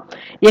சொல்லலாம்.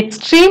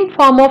 எக்ஸ்ட்ரீம்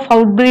ஃபார்ம் ஆஃப்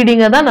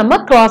அவுட்பிரீடிங்க தான் நம்ம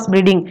கிராஸ்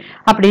பிரீடிங்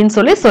அப்படின்னு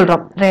சொல்லி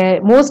சொல்றோம்.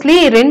 மோஸ்ட்லி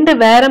 2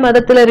 வேற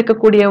மதத்துல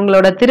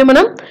இருக்கக்கூடியவங்களோட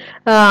திருமணம்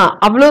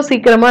அவ்வளோ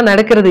சீக்கிரமா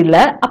நடக்கிறது இல்ல.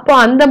 அப்போ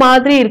அந்த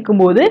மாதிரி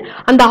இருக்கும்போது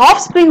அந்த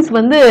ஆஃப் ஸ்பிரிங்ஸ்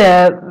வந்து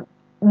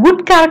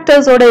குட்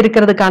கேரக்டர்ஸோட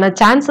இருக்கிறதுக்கான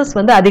சான்சஸ்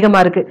வந்து அதிகமா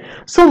இருக்கு.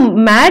 ஸோ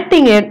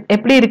மேட்டிங்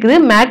எப்படி இருக்குது?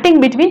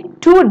 Matting between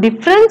 2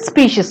 different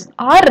species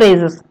R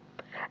races,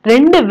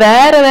 2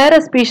 வேற வேற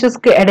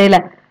ஸ்பீஷஸ்க்கு இடையில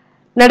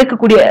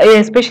நடக்கக்கூடிய,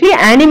 எஸ்பெஷலி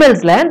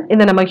அனிமல்ஸ்ல.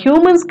 இந்த நம்ம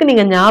ஹியூமன்ஸ்க்கு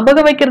நீங்க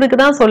ஞாபகம் வைக்கிறதுக்கு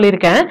தான்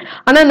சொல்லியிருக்கேன்.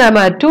 ஆனா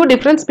நம்ம 2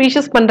 டிஃப்ரெண்ட்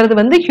ஸ்பீஷஸ் பண்றது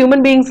வந்து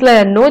ஹியூமன் பீயிங்ஸ்ல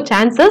நோ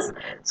சான்சஸ்.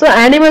 ஸோ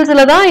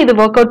அனிமல்ஸ்ல தான் இது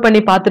ஒர்க் அவுட்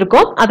பண்ணி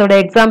பார்த்திருக்கோம். அதோட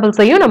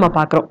எக்ஸாம்பிள்ஸையும் நம்ம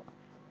பார்க்கிறோம்.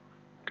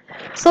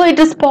 So it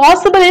is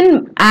possible in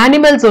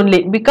animals only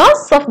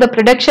because of the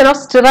production of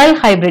sterile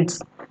hybrids.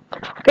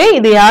 Okay,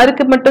 இது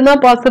யாருக்கு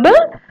மட்டும்தான் பாசிபிள்?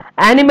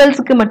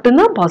 அனிமல்ஸ்க்கு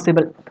மட்டும்தான்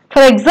பாசிபிள்.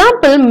 ஃபார்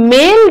எக்ஸாம்பிள்,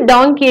 மேல்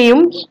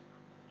டாங்கியையும்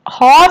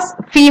ஹார்ஸ்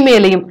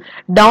ஃபீமேலையும்,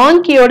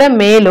 டாங்கியோட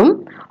மேலும்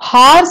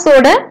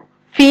ஹார்ஸோட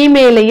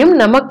ஃபீமேலையும்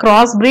நம்ம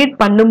கிராஸ் பிரீட்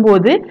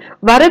பண்ணும்போது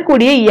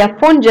வரக்கூடிய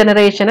F1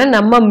 ஜெனரேஷனை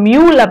நம்ம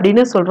மியூல்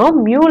அப்படின்னு சொல்றோம்.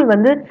 மியூல்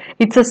வந்து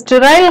இட்ஸ் a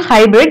sterile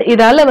hybrid.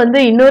 இதால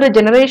வந்து இன்னொரு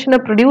ஜெனரேஷனை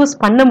ப்ரொடியூஸ்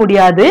பண்ண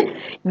முடியாது.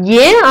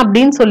 ஏன்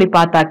அப்படின்னு சொல்லி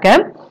பார்த்தாக்க,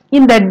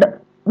 இந்த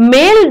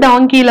மேல்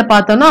டாங்கியில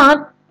பார்த்தோம்னா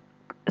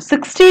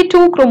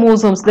 62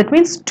 chromosomes, that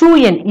means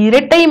 2n,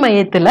 இரட்டை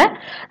மையத்துல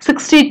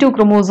 62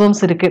 chromosomes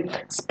இருக்கு.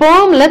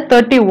 ஸ்பெர்ம்ல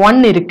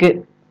 31 இருக்கு.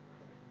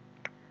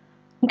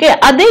 ஓகே,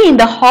 அதே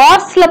இந்த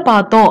ஹார்ஸ்ல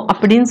பார்த்தோம்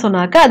அப்படின்னு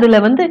சொன்னாக்க அதுல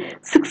வந்து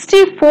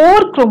 64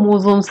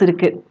 chromosomes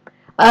இருக்கு.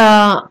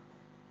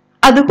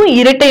 அதுக்கும்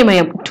இரட்டை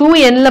மையம்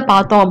 2nல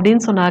பார்த்தோம்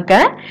அப்படின்னு சொன்னாக்க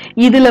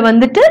இதுல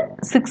வந்துட்டு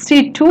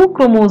 62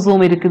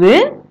 chromosome இருக்குது.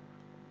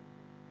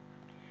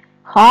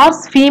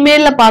 ஹார்ஸ்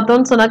ஃபீமேல்ல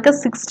பார்த்தோம்னு சொன்னாக்க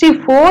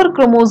 64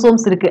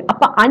 chromosomes இருக்கு.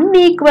 அப்ப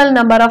unequal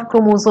number of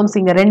chromosomes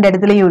இங்க ரெண்டு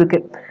இடத்துலயும் இருக்கு.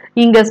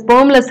 இங்க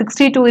ஸ்பெர்ம்ல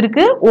 62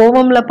 இருக்கு.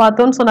 ஓவம்ல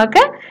பார்த்தோம்னு சொன்னாக்க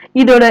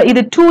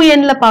இது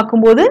 2nல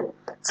பார்க்கும்போது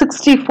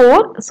 64.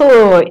 சோ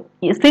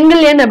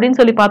சிங்கிள் n அப்படின்னு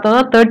சொல்லி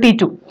பார்த்தோம்னா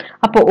 32.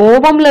 அப்போ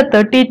ஓவம்ல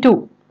 32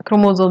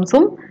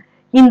 chromosomes-உம்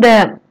இந்த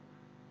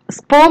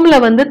ஸ்பெர்ம்ல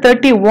வந்து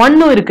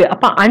 31 இருக்கு.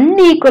 அப்ப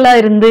அன்ஈக்குவலா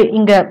இருந்து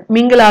இங்க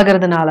மிங்கிள்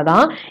ஆகிறதுனால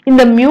தான்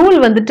இந்த மியூல்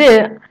வந்துட்டு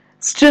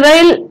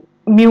ஸ்டெரைல்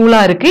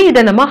மியூலா இருக்கு.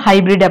 இதை நம்ம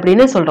ஹைபிரிட்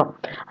அப்படின்னு சொல்றோம்.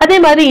 அதே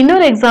மாதிரி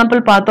இன்னொரு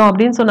எக்ஸாம்பிள் பார்த்தோம்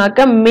அப்படின்னு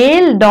சொன்னாக்க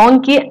மேல்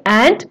டாங்கி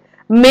அண்ட்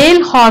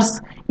மேல் ஹார்ஸ்,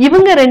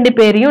 இவங்க ரெண்டு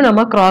பேரையும்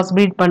நம்ம கிராஸ்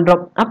பிரீட்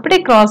பண்றோம். அப்படி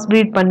கிராஸ்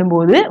பிரீட்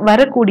பண்ணும்போது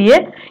வரக்கூடிய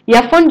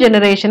F1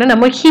 ஜெனரேஷனை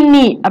நம்ம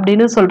ஹின்னி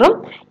அப்படின்னு சொல்றோம்.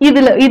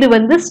 இது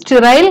வந்து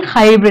ஸ்டெரைல்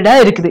ஹைபிரிடா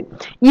இருக்குது.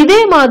 இதே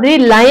மாதிரி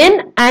லயன்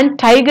அண்ட்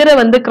டைகரை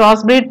வந்து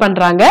கிராஸ் பிரீட்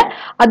பண்றாங்க.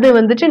 அது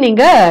வந்துட்டு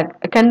நீங்க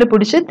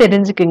கண்டுபிடிச்சு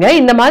தெரிஞ்சுக்குங்க.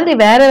 இந்த மாதிரி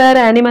வேற வேற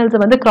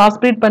அனிமல்ஸ் வந்து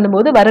கிராஸ் பிரீட்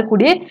பண்ணும்போது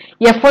வரக்கூடிய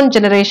F1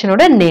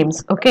 ஜெனரேஷனோட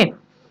நேம்ஸ். ஓகே,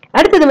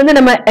 அடுத்தது வந்து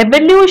நம்ம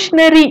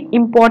evolutionary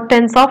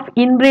importance of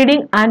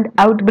inbreeding and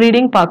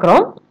outbreeding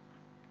பார்க்கிறோம்.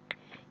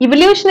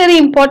 evolutionary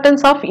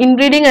importance of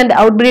inbreeding and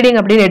outbreeding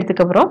அப்படின்னு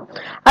எடுத்துக்கிறோம்.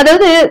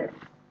 அதாவது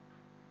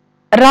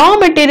ரா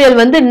மெட்டீரியல்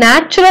வந்து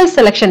நேச்சுரல்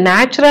செலக்ஷன்,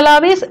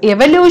 நேச்சுரலாவே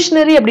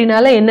எவல்யூஷனரி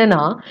அப்படின்னால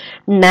என்னன்னா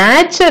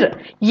நேச்சர்,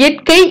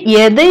 இயற்கை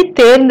எதை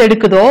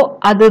தேர்ந்தெடுக்குதோ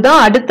அதுதான்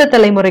அடுத்த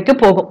தலைமுறைக்கு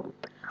போகும்.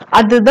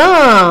 அதுதான்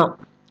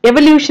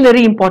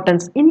எவல்யூஷனரி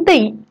இம்பார்ட்டன்ஸ். இந்த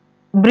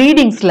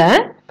பிரீடிங்ஸ்ல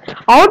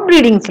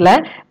அவுட்பிரீடிங்ஸ்ல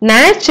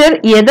நேச்சர்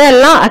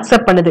எதெல்லாம்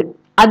அக்செப்ட் பண்ணுது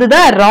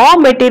அதுதான் raw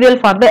material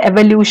for the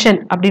evolution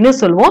அப்படின்னு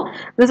சொல்லுவோம்.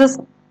 திஸ் இஸ்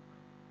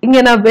இங்க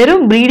நான்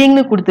வெறும்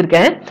பிரீடிங்னு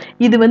கொடுத்திருக்கேன்.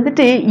 இது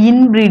வந்துட்டு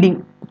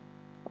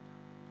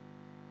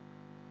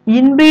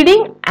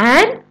இன்பீடிங்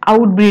and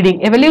outbreeding,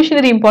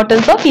 evolutionary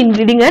importance of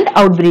இன்பீடிங் and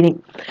outbreeding.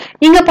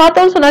 இங்க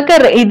பார்த்தோம்னு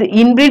சொன்னாக்க இது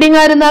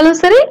இன்பீடிங்கா இருந்தாலும்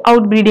சரி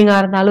அவுட்பிரீடிங்கா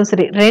இருந்தாலும்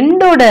சரி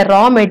ரெண்டோட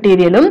ரா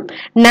மெட்டீரியலும்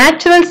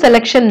நேச்சுரல்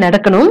செலக்ஷன்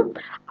நடக்கணும்.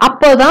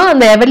 அப்போதான்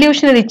அந்த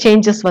எவல்யூஷனரி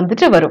சேஞ்சஸ்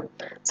வந்துட்டு வரும்.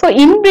 சோ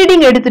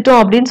இன்பீடிங் எடுத்துட்டோம்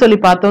அப்படின்னு சொல்லி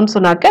பார்த்தோம்னு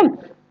சொன்னாக்க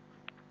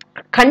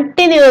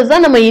கண்டினியூஸா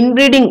நம்ம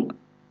இன்பீடிங்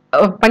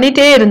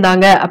பண்ணிட்டே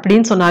இருந்தாங்க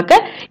அப்படின்னு சொன்னாக்க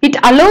it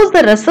allows the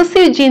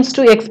recessive jeans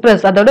to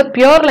express. அதோட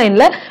பியூர்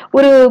லைன்ல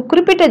ஒரு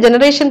குறிப்பிட்ட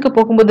ஜெனரேஷனுக்கு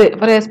போகும்போது,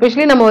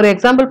 எஸ்பெஷலி நம்ம ஒரு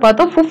எக்ஸாம்பிள்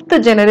பார்த்தோம், 5th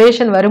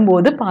ஜெனரேஷன்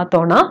வரும்போது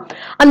பார்த்தோம்னா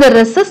அந்த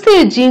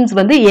ரெசசிவ் ஜீன்ஸ்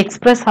வந்து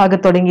எக்ஸ்பிரஸ் ஆக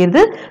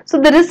தொடங்கிடுது.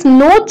 So there is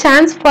no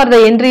chance for the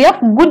entry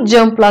of good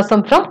germ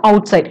blossom from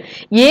out side.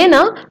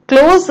 ஏன்னா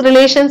close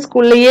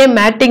ரிலேஷன்ஸ்குள்ளேயே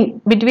matting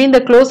between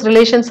the close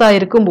ரிலேஷன்ஸா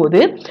இருக்கும்போது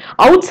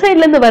அவுட்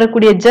சைட்ல இருந்து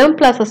வரக்கூடிய ஜெர்ம்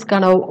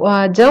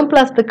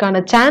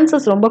பிளாசத்துக்கான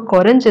சான்சஸ் ரொம்ப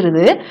குறைஞ்சிருது.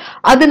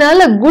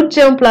 அதனால குட்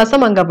ஜெர்ம்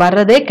பிளாசம் அங்க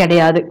வர்றதே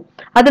கிடையாது.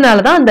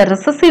 அதனாலதான் அந்த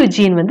ரெசசிவ்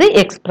ஜீன் வந்து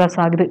எக்ஸ்பிரஸ்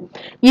ஆகுது.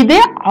 இதே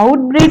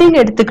அவுட் பிரீடிங்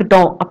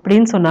எடுத்துக்கிட்டோம்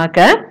அப்படின்னு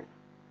சொன்னாக்க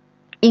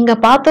இங்க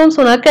பார்த்தோம்னு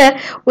சொன்னாக்க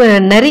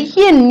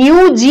நிறைய நியூ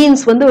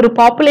ஜீன்ஸ் வந்து ஒரு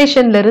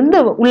பாப்புலேஷன்ல இருந்து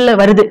உள்ள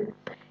வருது.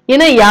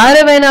 ஏன்னா யார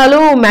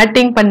வேணாலும்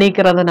மேட்டிங்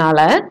பண்ணிக்கிறதுனால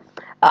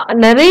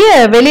நிறைய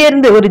வெளியே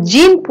இருந்து ஒரு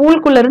ஜீன்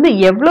பூல்குள்ள இருந்து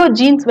எவ்வளவு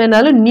ஜீன்ஸ்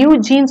வேணாலும் நியூ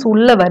ஜீன்ஸ்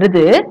உள்ள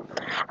வருது.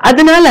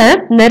 அதனால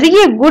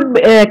நிறைய குட்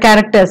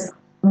கேரக்டர்ஸ்,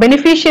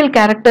 பெனிஃபிஷியல்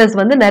கேரக்டர்ஸ்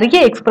வந்து நிறைய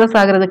எக்ஸ்பிரஸ்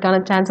ஆகிறதுக்கான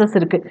சான்சஸ்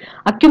இருக்கு.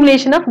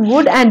 Accumulation of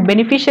good and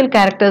beneficial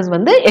characters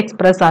வந்து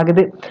எக்ஸ்பிரஸ்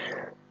ஆகுது.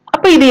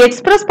 அப்ப இது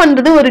எக்ஸ்பிரஸ்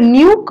பண்றது ஒரு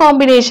நியூ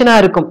காம்பினேஷனா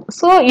இருக்கும்.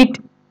 So it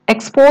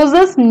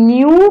exposures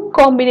new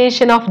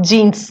combination of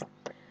jeans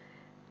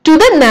to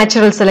the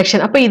natural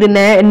selection. அப்ப இது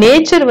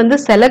நேச்சர் வந்து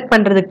செலக்ட்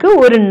பண்றதுக்கு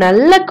ஒரு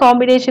நல்ல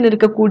காம்பினேஷன்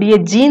இருக்கக்கூடிய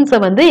ஜீன்ஸை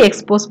வந்து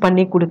எக்ஸ்போஸ்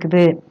பண்ணி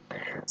கொடுக்குது.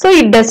 So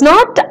it does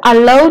not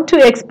allow to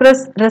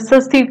express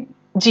recessive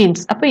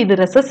jeans. அப்ப இது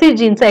ரெசசிவ்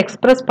ஜீன்ஸை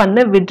எக்ஸ்பிரஸ்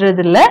பண்ண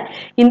விடுறது இல்ல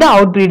இந்த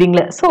out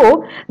பிரீடிங்ல. So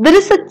there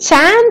is a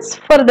chance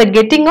for the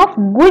getting of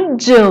good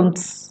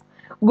germs,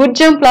 good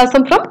germ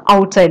blossom from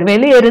out side.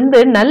 வெளியே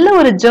இருந்து நல்ல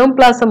ஒரு ஜெர்ம்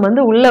பிளாசம்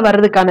வந்து உள்ள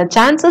வர்றதுக்கான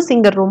சான்சஸ்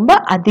இங்க ரொம்ப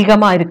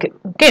அதிகமா இருக்கு.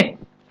 ஓகே,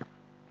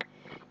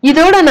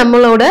 இதோட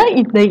நம்மளோட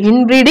இந்த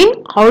இன்பிரீடிங்,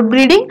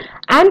 அவுட்பிரீடிங்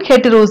அண்ட்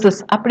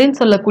ஹெட்டரோசிஸ் அப்படின்னு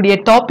சொல்லக்கூடிய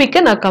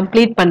டாபிக்கை நான்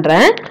கம்ப்ளீட்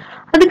பண்றேன்.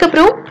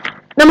 அதுக்கப்புறம்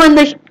நம்ம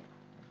அந்த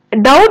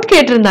டவுட்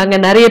கேட்டிருந்தாங்க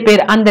நிறைய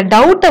பேர், அந்த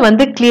டவுட்டை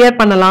வந்து கிளியர்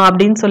பண்ணலாம்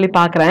அப்படின்னு சொல்லி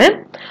பாக்குறேன்.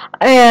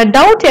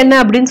 டவுட் என்ன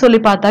அப்படின்னு சொல்லி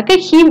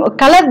பார்த்தாக்க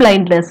கலர்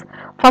பிளைண்ட்னஸ்.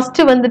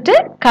 ஃபர்ஸ்ட் வந்துட்டு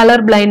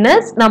கலர்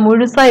பிளைண்ட்னஸ் நான்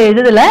முழுசா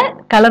எழுதல.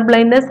 கலர்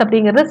பிளைண்ட்னஸ்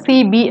அப்படிங்கறத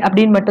சிபி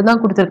அப்படின்னு மட்டும்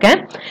தான்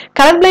கொடுத்துருக்கேன்.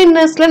 கலர்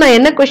பிளைண்ட்னஸ்ல நான்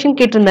என்ன கொஸ்டின்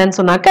கேட்டிருந்தேன்னு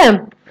சொன்னாக்க,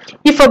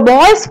 if a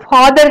boy's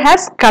father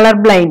has color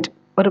blind,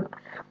 ஒரு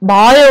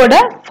பாயோட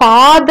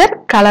ஃபாதர்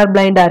கலர்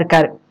பிளைண்டா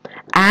இருக்காரு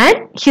and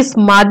his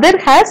mother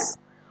has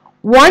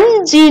one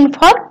gene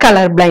for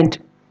color blind.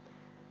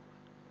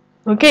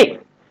 Okay,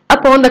 அப்ப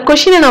அப்போ அந்த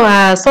கொஸ்டினை நம்ம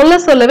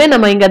சொல்லவே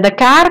நம்ம இங்க அந்த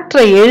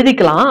கேரக்டரை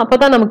எழுதிக்கலாம்.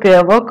 அப்பதான் நமக்கு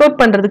ஒர்க் அவுட்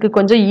பண்றதுக்கு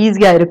கொஞ்சம்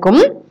ஈஸியா இருக்கும்.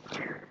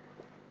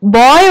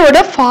 பாயோட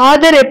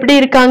ஃபாதர் எப்படி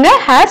இருக்காங்க?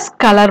 Has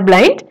colour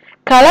blind.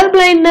 Colour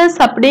blindness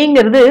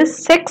அப்படிங்கிறது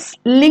sex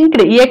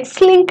linked, X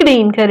linked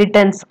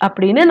inheritance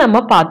அப்படின்னு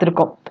நம்ம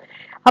பார்த்திருக்கோம்.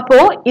 அப்போ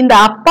இந்த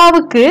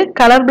அப்பாவுக்கு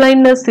கலர்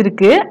பிளைண்ட்னஸ்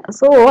இருக்கு.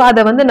 சோ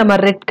அதை வந்து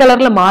நம்ம ரெட்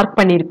கலர்ல மார்க்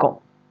பண்ணிருக்கோம்.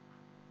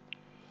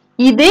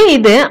 இது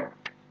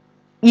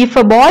if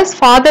a boy's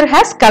father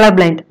has color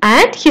blind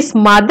and his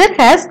mother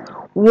has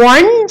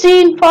one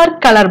gene for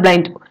color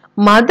blind,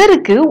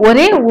 மதருக்கு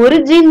ஒரே ஒரு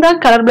ஜீன்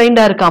தான் கலர்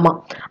பிளைண்டா இருக்காமா.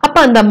 அப்ப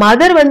அந்த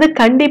மதர் வந்து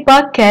கண்டிப்பா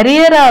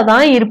கேரியரா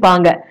தான்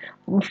இருப்பாங்க.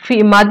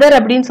 மதர்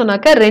அப்படின்னு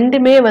சொன்னாக்க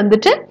ரெண்டுமே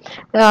வந்துட்டு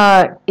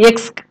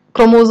எக்ஸ்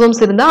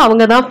குரோமோசோம்ஸ் இருந்தா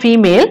அவங்க தான்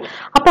ஃபீமேல்.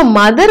 அப்ப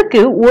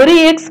மதருக்கு ஒரு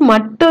எக்ஸ்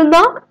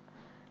மட்டும்தான்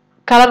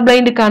கலர்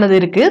பிளைண்டுக்கானது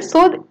இருக்கு.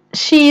 So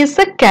she is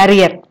a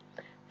carrier.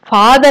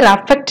 Father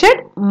affected,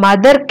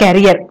 mother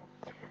carrier.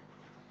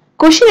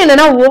 Question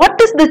என்னன்னா,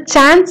 what is the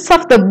chance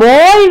of the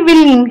bye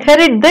will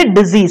inherit the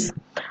disease?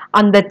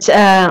 அந்த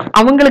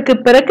அவங்களுக்கு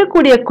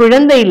பிறக்கக்கூடிய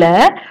குழந்தையில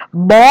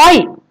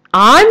பாய்,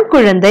 ஆண்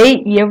குழந்தை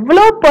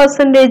எவ்வளவு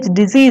பெர்சன்டேஜ்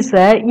டிசீஸ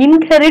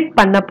இன்ஹெரிட்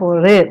பண்ண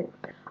போகுது,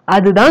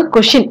 அதுதான்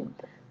கொஸ்டின்.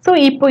 ஸோ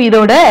இப்போ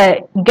இதோட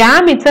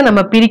கேமிட்ஸை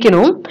நம்ம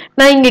பிரிக்கணும்.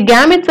 நான் இங்க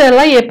கேமிட்ஸ்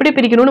எல்லாம் எப்படி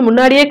பிரிக்கணும்னு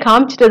முன்னாடியே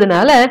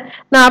காமிச்சிட்டதுனால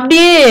நான்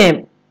அப்படியே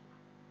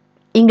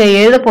இங்க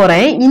எழுத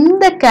போறேன்.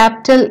 இந்த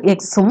கேபிட்டல்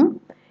எக்ஸும்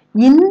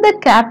இந்த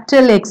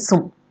கேபிட்டல்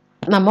எக்ஸும்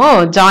நம்ம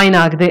ஜாயின்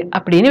ஆகுது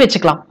அப்படின்னு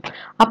வச்சுக்கலாம்.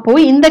 அப்போ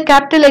இந்த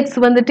கேபிட்டல் எக்ஸ்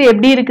வந்துட்டு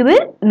எப்படி இருக்குது?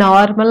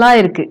 நார்மலா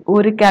இருக்கு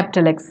ஒரு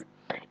கேபிட்டல் எக்ஸ்.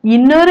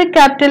 இன்னொரு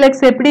கேபிட்டல்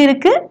எக்ஸ் எப்படி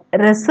இருக்கு?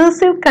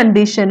 ரெசசிவ்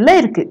கண்டிஷன்ல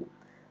இருக்கு.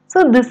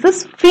 So this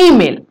is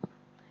female.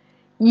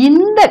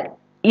 இந்த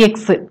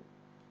எக்ஸ்,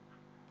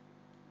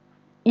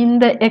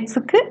 இந்த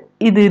எக்ஸுக்கு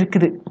இது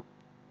இருக்குது.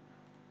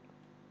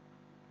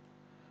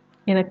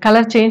 எனக்கு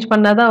கலர் சேஞ்ச்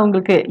பண்ணாதான்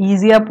உங்களுக்கு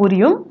ஈஸியா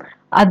புரியும்,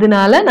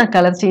 அதனால நான்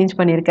கலர் சேஞ்ச்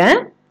பண்ணிருக்கேன்.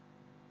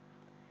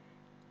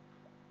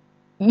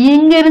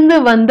 இங்கிருந்து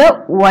வந்த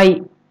ஒய்,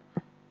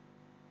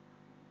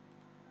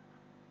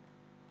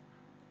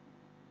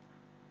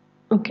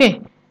 ஓகே,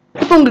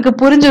 இப்போ உங்களுக்கு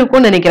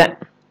புரிஞ்சிருக்கும்னு நினைக்கிறேன்.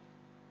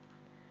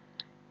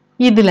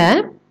 இதுல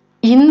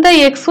இந்த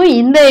எக்ஸும்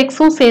இந்த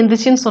எக்ஸும்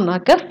சேர்ந்துச்சுன்னு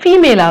சொன்னாக்க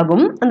ஃபீமேல்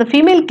ஆகும். அந்த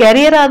ஃபீமேல்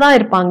கேரியரா தான்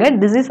இருப்பாங்க,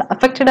 டிசீஸ்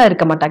அஃபெக்டடா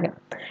இருக்க மாட்டாங்க.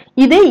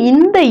 இதே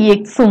இந்த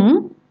எக்ஸும்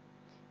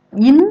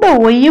இந்த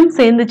ஒய்யும்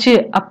சேர்ந்துச்சு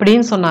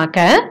அப்படின்னு சொன்னாக்க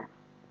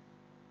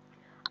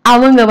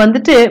அவங்க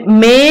வந்துட்டு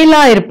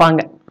மேலா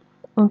இருப்பாங்க.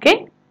 ஓகே,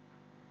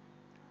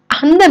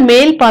 அந்த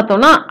மேல்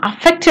பார்த்தோம்னா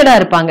அஃபெக்டடா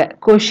இருப்பாங்க.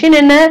 கொஸ்டின்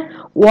என்ன?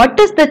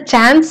 What is the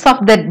chance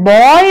of that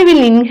boy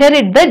will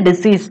inherit the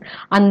disease?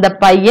 அந்த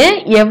பையன்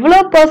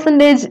எவ்வளவு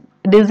பெர்சன்டேஜ்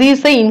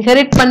டிசீஸை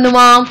இன்ஹெரிட்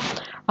பண்ணுவான்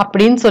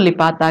அப்படின்னு சொல்லி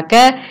பார்த்தாக்க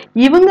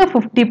இவங்க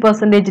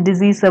 50%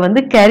 டிசீஸை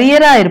வந்து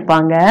கேரியரா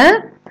இருப்பாங்க.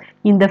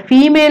 இந்த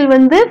ஃபீமேல்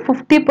வந்து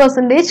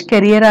 50%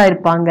 கேரியரா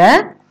இருப்பாங்க.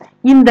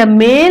 இந்த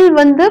மேல்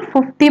வந்து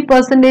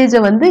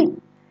 50% வந்து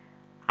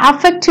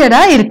அஃபெக்டடா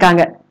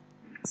இருக்காங்க.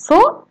 சோ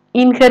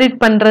இன்ஹெரிட்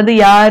பண்றது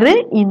யாரு?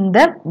 இந்த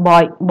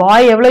பாய்.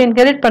 பாய் எவ்வளவு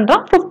இன்ஹெரிட்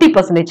பண்றான்?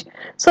 50%.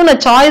 சோ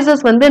நான்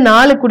சாய்ஸஸ் வந்து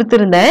 4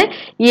 கொடுத்திருந்தேன்.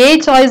 ஏ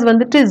சாய்ஸ்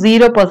வந்துட்டு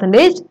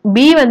 0%,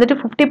 பி வந்துட்டு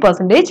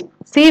 50%,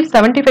 சி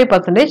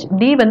 75%,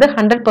 டி வந்து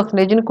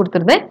 100%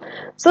 கொடுத்திருந்தேன்.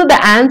 So the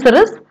answer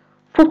is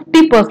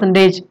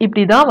 50%.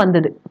 இப்படிதான்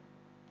வந்தது.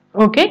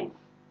 ஓகே,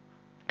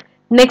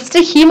 நெக்ஸ்ட்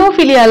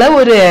ஹீமோஃபிலியால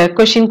ஒரு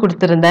கொஸ்டின்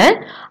கொடுத்திருந்தேன்.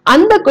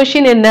 அந்த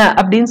கொஸ்டின் என்ன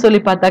அப்படின்னு சொல்லி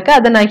பார்த்தாக்க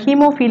அதை நான்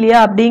ஹீமோஃபிலியா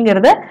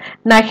அப்படிங்கறத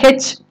நான்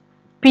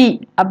ஹெச்பி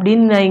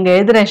அப்படின்னு நான் இங்க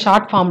எழுதுறேன்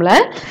ஷார்ட் ஃபார்ம்ல.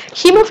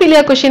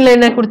 ஹீமோஃபிலியா கொஸ்டின்ல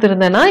என்ன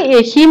கொடுத்திருந்தேன்னா,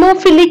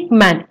 ஹீமோஃபிலிக்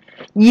மேன்,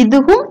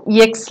 இதுவும்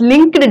எக்ஸ்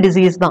லிங்க்டு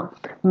டிசீஸ் தான்.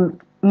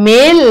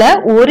 மேல்ல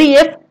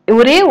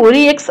ஒரே ஒரு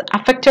எக்ஸ்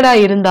அஃபெக்டடா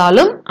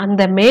இருந்தாலும்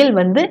அந்த மேல்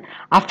வந்து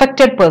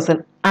அஃபெக்டட்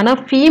பர்சன். ஆனா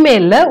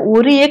ஃபீமேல்ல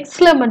ஒரு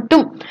எக்ஸ்ல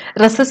மட்டும்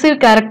ரெசசிவ்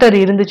கேரக்டர்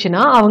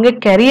இருந்துச்சுன்னா அவங்க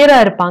கேரியரா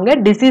இருப்பாங்க,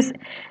 டிசீஸ்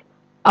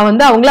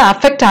வந்து அவங்கள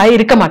அஃபெக்ட் ஆகி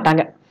இருக்க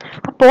மாட்டாங்க.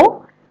 அப்போ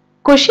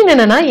கொஸ்டின்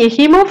என்னன்னா,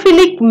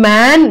 ஹீமோஃபிலிக்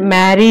மேன்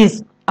மேரிஸ்.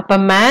 அப்ப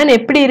மேன்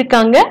எப்படி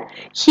இருக்காங்க?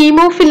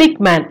 Haemophilic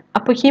man.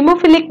 அப்போ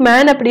ஹீமோஃபிலிக்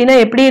மேன் அப்படின்னா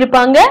எப்படி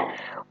இருப்பாங்க?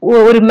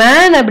 ஒரு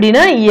மேன்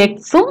அப்படின்னா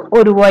எக்ஸும்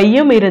ஒரு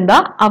ஒய்யும் இருந்தா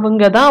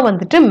அவங்க தான்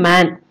வந்துட்டு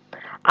மேன்.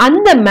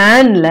 அந்த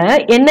மேன்ல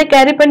என்ன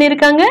கேரி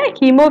பண்ணிருக்காங்க?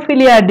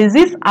 Haemophilia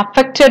disease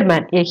affected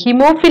man.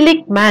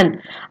 Haemophilic man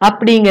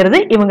அப்படிங்கிறது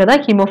இவங்க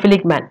தான்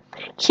haemophilic man.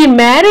 He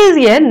Mary's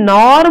a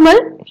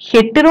normal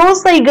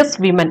ஹெட்டரோசைகஸ்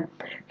women.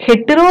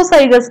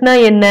 ஹெட்டரோசைகஸ்னா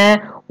என்ன?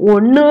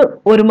 ஒன்னு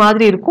ஒரு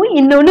மாதிரி இருக்கும்,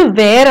 இன்னொன்னு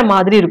வேற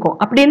மாதிரி இருக்கும்.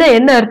 அப்படின்னா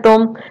என்ன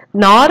அர்த்தம்?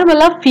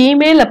 நார்மலா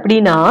ஃபீமேல்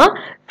அப்படின்னா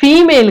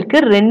ஃபீமேலுக்கு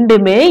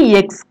ரெண்டுமே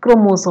எக்ஸ்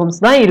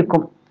குரோமோசோம்ஸ் தான்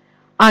இருக்கும்.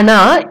 ஆனா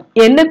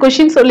என்ன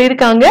கொஸ்டின்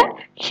சொல்லியிருக்காங்க?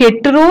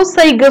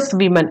 ஹெட்டரோசைகஸ்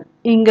விமன்.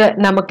 இங்க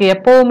நமக்கு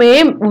எப்பவுமே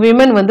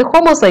விமன் வந்து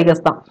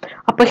ஹோமோசைகஸ் தான்.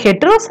 அப்ப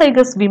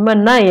ஹெட்டரோசைகஸ்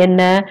விமன்னா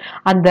என்ன?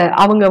 அந்த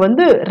அவங்க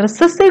வந்து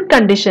ரெசசிவ்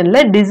கண்டிஷன்ல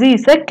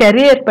டிசீஸை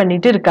கேரியர்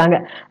பண்ணிட்டு இருக்காங்க.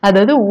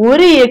 அதாவது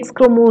ஒரு எக்ஸ்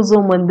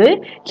குரோமோசோம் வந்து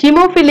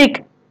ஹீமோஃபிலிக்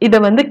இத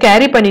வந்து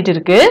கேரி பண்ணிட்டு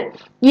இருக்கு.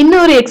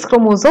 இன்னொரு X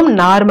குரோமோசோம்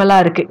நார்மலா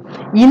இருக்கு.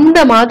 இந்த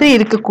மாதிரி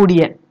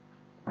இருக்கக்கூடிய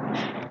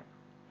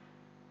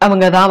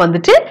அவங்க தான்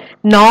வந்துட்டு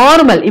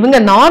நார்மல். இவங்க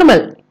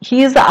normal. He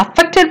is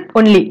affected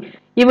only.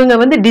 இவங்க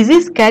வந்து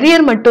டிசீஸ்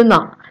கேரியர்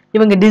மட்டும்தான்.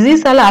 இவங்க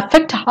டிசீஸால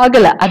அஃபெக்ட்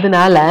ஆகல.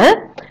 அதனால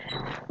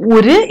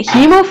ஒரு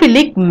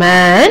haemophilic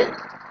man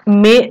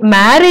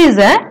marries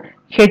a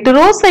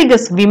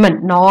heterozygous woman,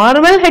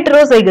 normal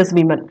heterozygous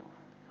woman.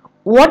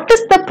 What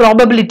is the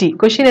probability?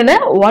 Question என்ன?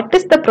 What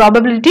is the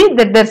probability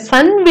that their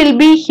son will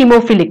be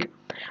hemophilic?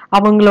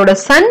 அவங்களோட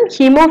son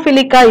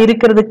ஹீமோஃபிலிக்கா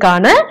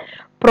இருக்கிறதுக்கான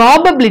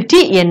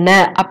probability என்ன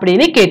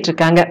அப்படின்னு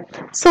கேட்டிருக்காங்க.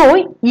 So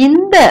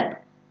இந்த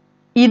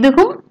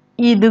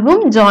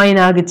இதுவும்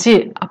ஜாயின் ஆகுச்சு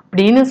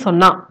அப்படின்னு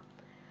சொன்னா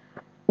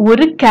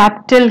ஒரு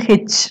கேபிட்டல்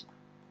H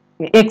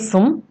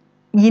எக்ஸும்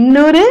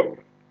இன்னொரு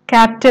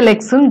கேபிட்டல்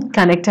எக்ஸும்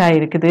கனெக்ட்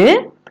ஆயிருக்குது.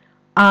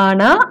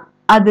 ஆனா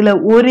அதுல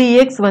ஒரு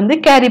எக்ஸ் வந்து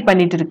கேரி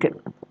பண்ணிட்டு இருக்கு.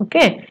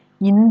 ஓகே,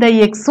 இந்த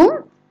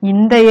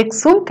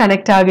எக்ஸும்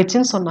கனெக்ட்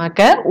ஆகுச்சுன்னு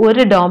சொன்னாக்க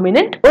ஒரு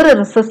டாமினன்ட் ஒரு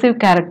ரிசசிவ்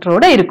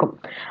கேரக்டரோட இருக்கும்.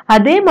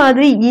 அதே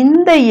மாதிரி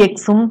இந்த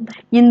எக்ஸும்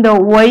இந்த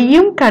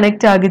ஒய்யும்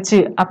கனெக்ட் ஆகுச்சு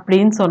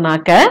அப்படின்னு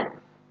சொன்னாக்க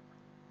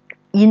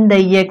இந்த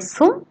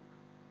எக்ஸும்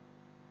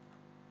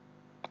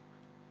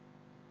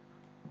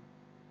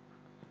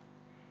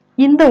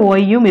இந்த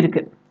ஒய்யும்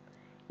இருக்கு.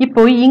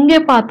 இப்போ இங்க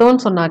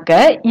பார்த்தோம்னு சொன்னாக்க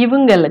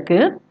இவங்களுக்கு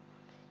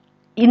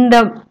இந்த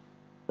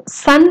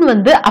சன்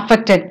வந்து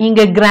அஃபெக்டட்.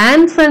 இங்க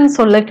கிராண்ட்சன்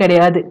சொல்ல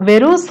கிடையாது,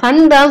 வெறும்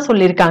சன் தான்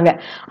சொல்லியிருக்காங்க.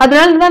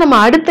 அதனாலதான் நம்ம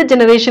அடுத்த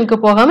ஜெனரேஷனுக்கு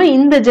போகாம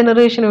இந்த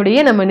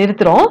ஜெனரேஷனுடைய நம்ம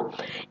நிறுத்துறோம்.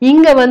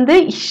 இங்க வந்து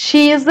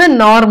she is a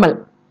normal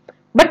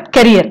but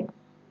carrier.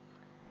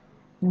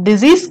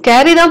 Disease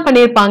carry தான்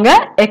பண்ணியிருப்பாங்க,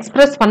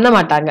 எக்ஸ்பிரஸ் பண்ண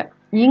மாட்டாங்க.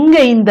 இங்க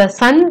இந்த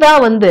சன்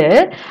தான் வந்து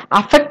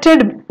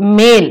அஃபெக்டட்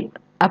மேல்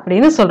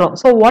அப்படின்னு சொல்றோம்.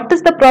 So what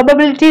is the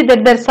probability that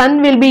their son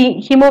will be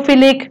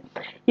hemophilic?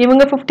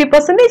 இவங்க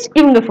 50%,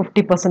 இவங்க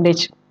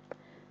 50%.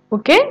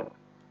 ஓகே,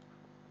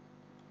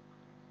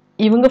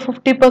 இவங்க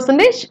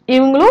 50%,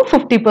 இவங்களும்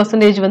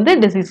 50% வந்து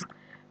டிசீஸ்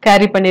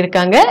கேரி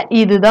பண்ணிருக்காங்க.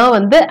 இதுதான்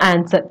வந்து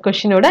ஆன்சர்,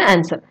 क्वेश्चनோட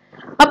ஆன்சர்.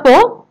 அப்போ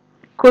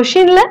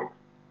क्वेश्चनல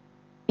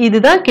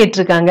இதுதான்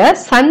கேட்டிருக்காங்க.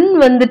 சன்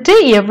வந்துட்டு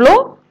எவ்வளோ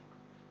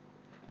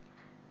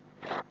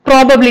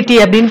probability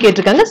அப்படின்னு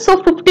கேட்டிருக்காங்க. So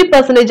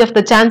 50% of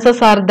the chances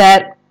are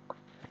there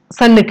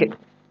சன்னுக்கு.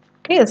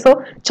 Okay, so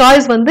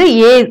choice வந்து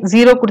A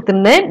 0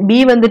 கொடுத்திருந்தேன், B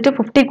வந்துட்டு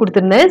 50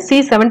 கொடுத்திருந்தேன், C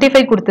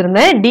 75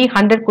 கொடுத்திருந்தேன், D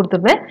 100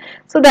 கொடுத்திருந்தேன்.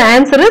 So the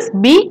answer is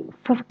B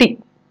 50.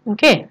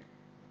 Okay,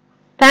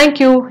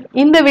 thank you.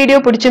 இந்த வீடியோ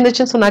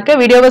பிடிச்சிருந்துச்சுன்னு சொன்னாக்க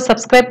வீடியோவை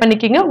சப்ஸ்கிரைப்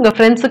பண்ணிக்கிங்க, உங்க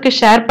ஃப்ரெண்ட்ஸுக்கு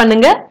ஷேர்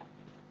பண்ணுங்க.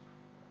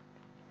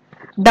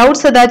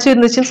 டவுட்ஸ் ஏதாச்சும்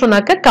இருந்துச்சுன்னு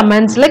சொன்னாக்க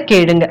கமெண்ட்ஸ்ல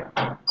கேளுங்க.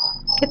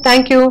 Okay,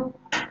 thank you.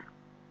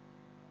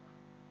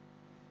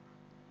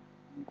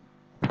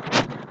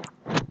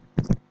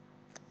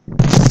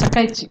 ஸ்டக்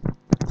ஆயிடுச்சு.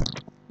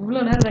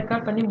 இவ்வளோ நேரம்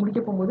ரெக்கார்ட் பண்ணி முடிக்க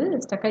போகும்போது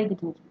ஸ்டக் ஆகிட்டு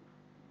நிற்குது.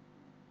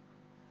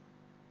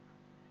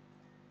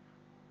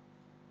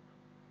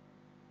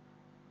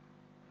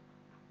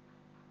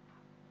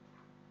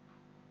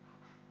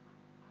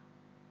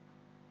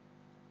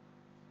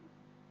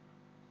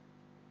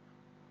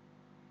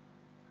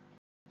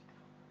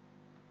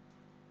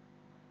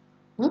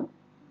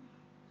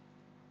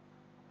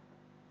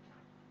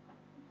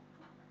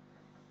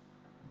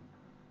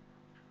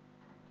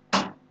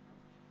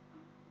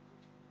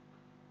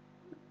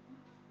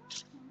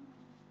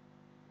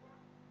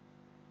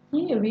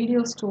 ஏன்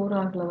வீடியோ ஸ்டோர்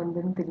ஆகல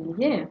வந்துன்னு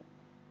தெரியலையே.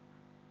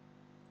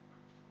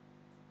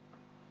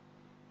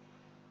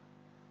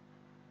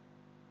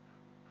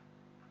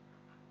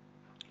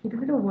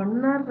 கிட்டத்தட்ட 1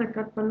 hour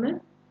ரெக்கார்ட் பண்ணேன்.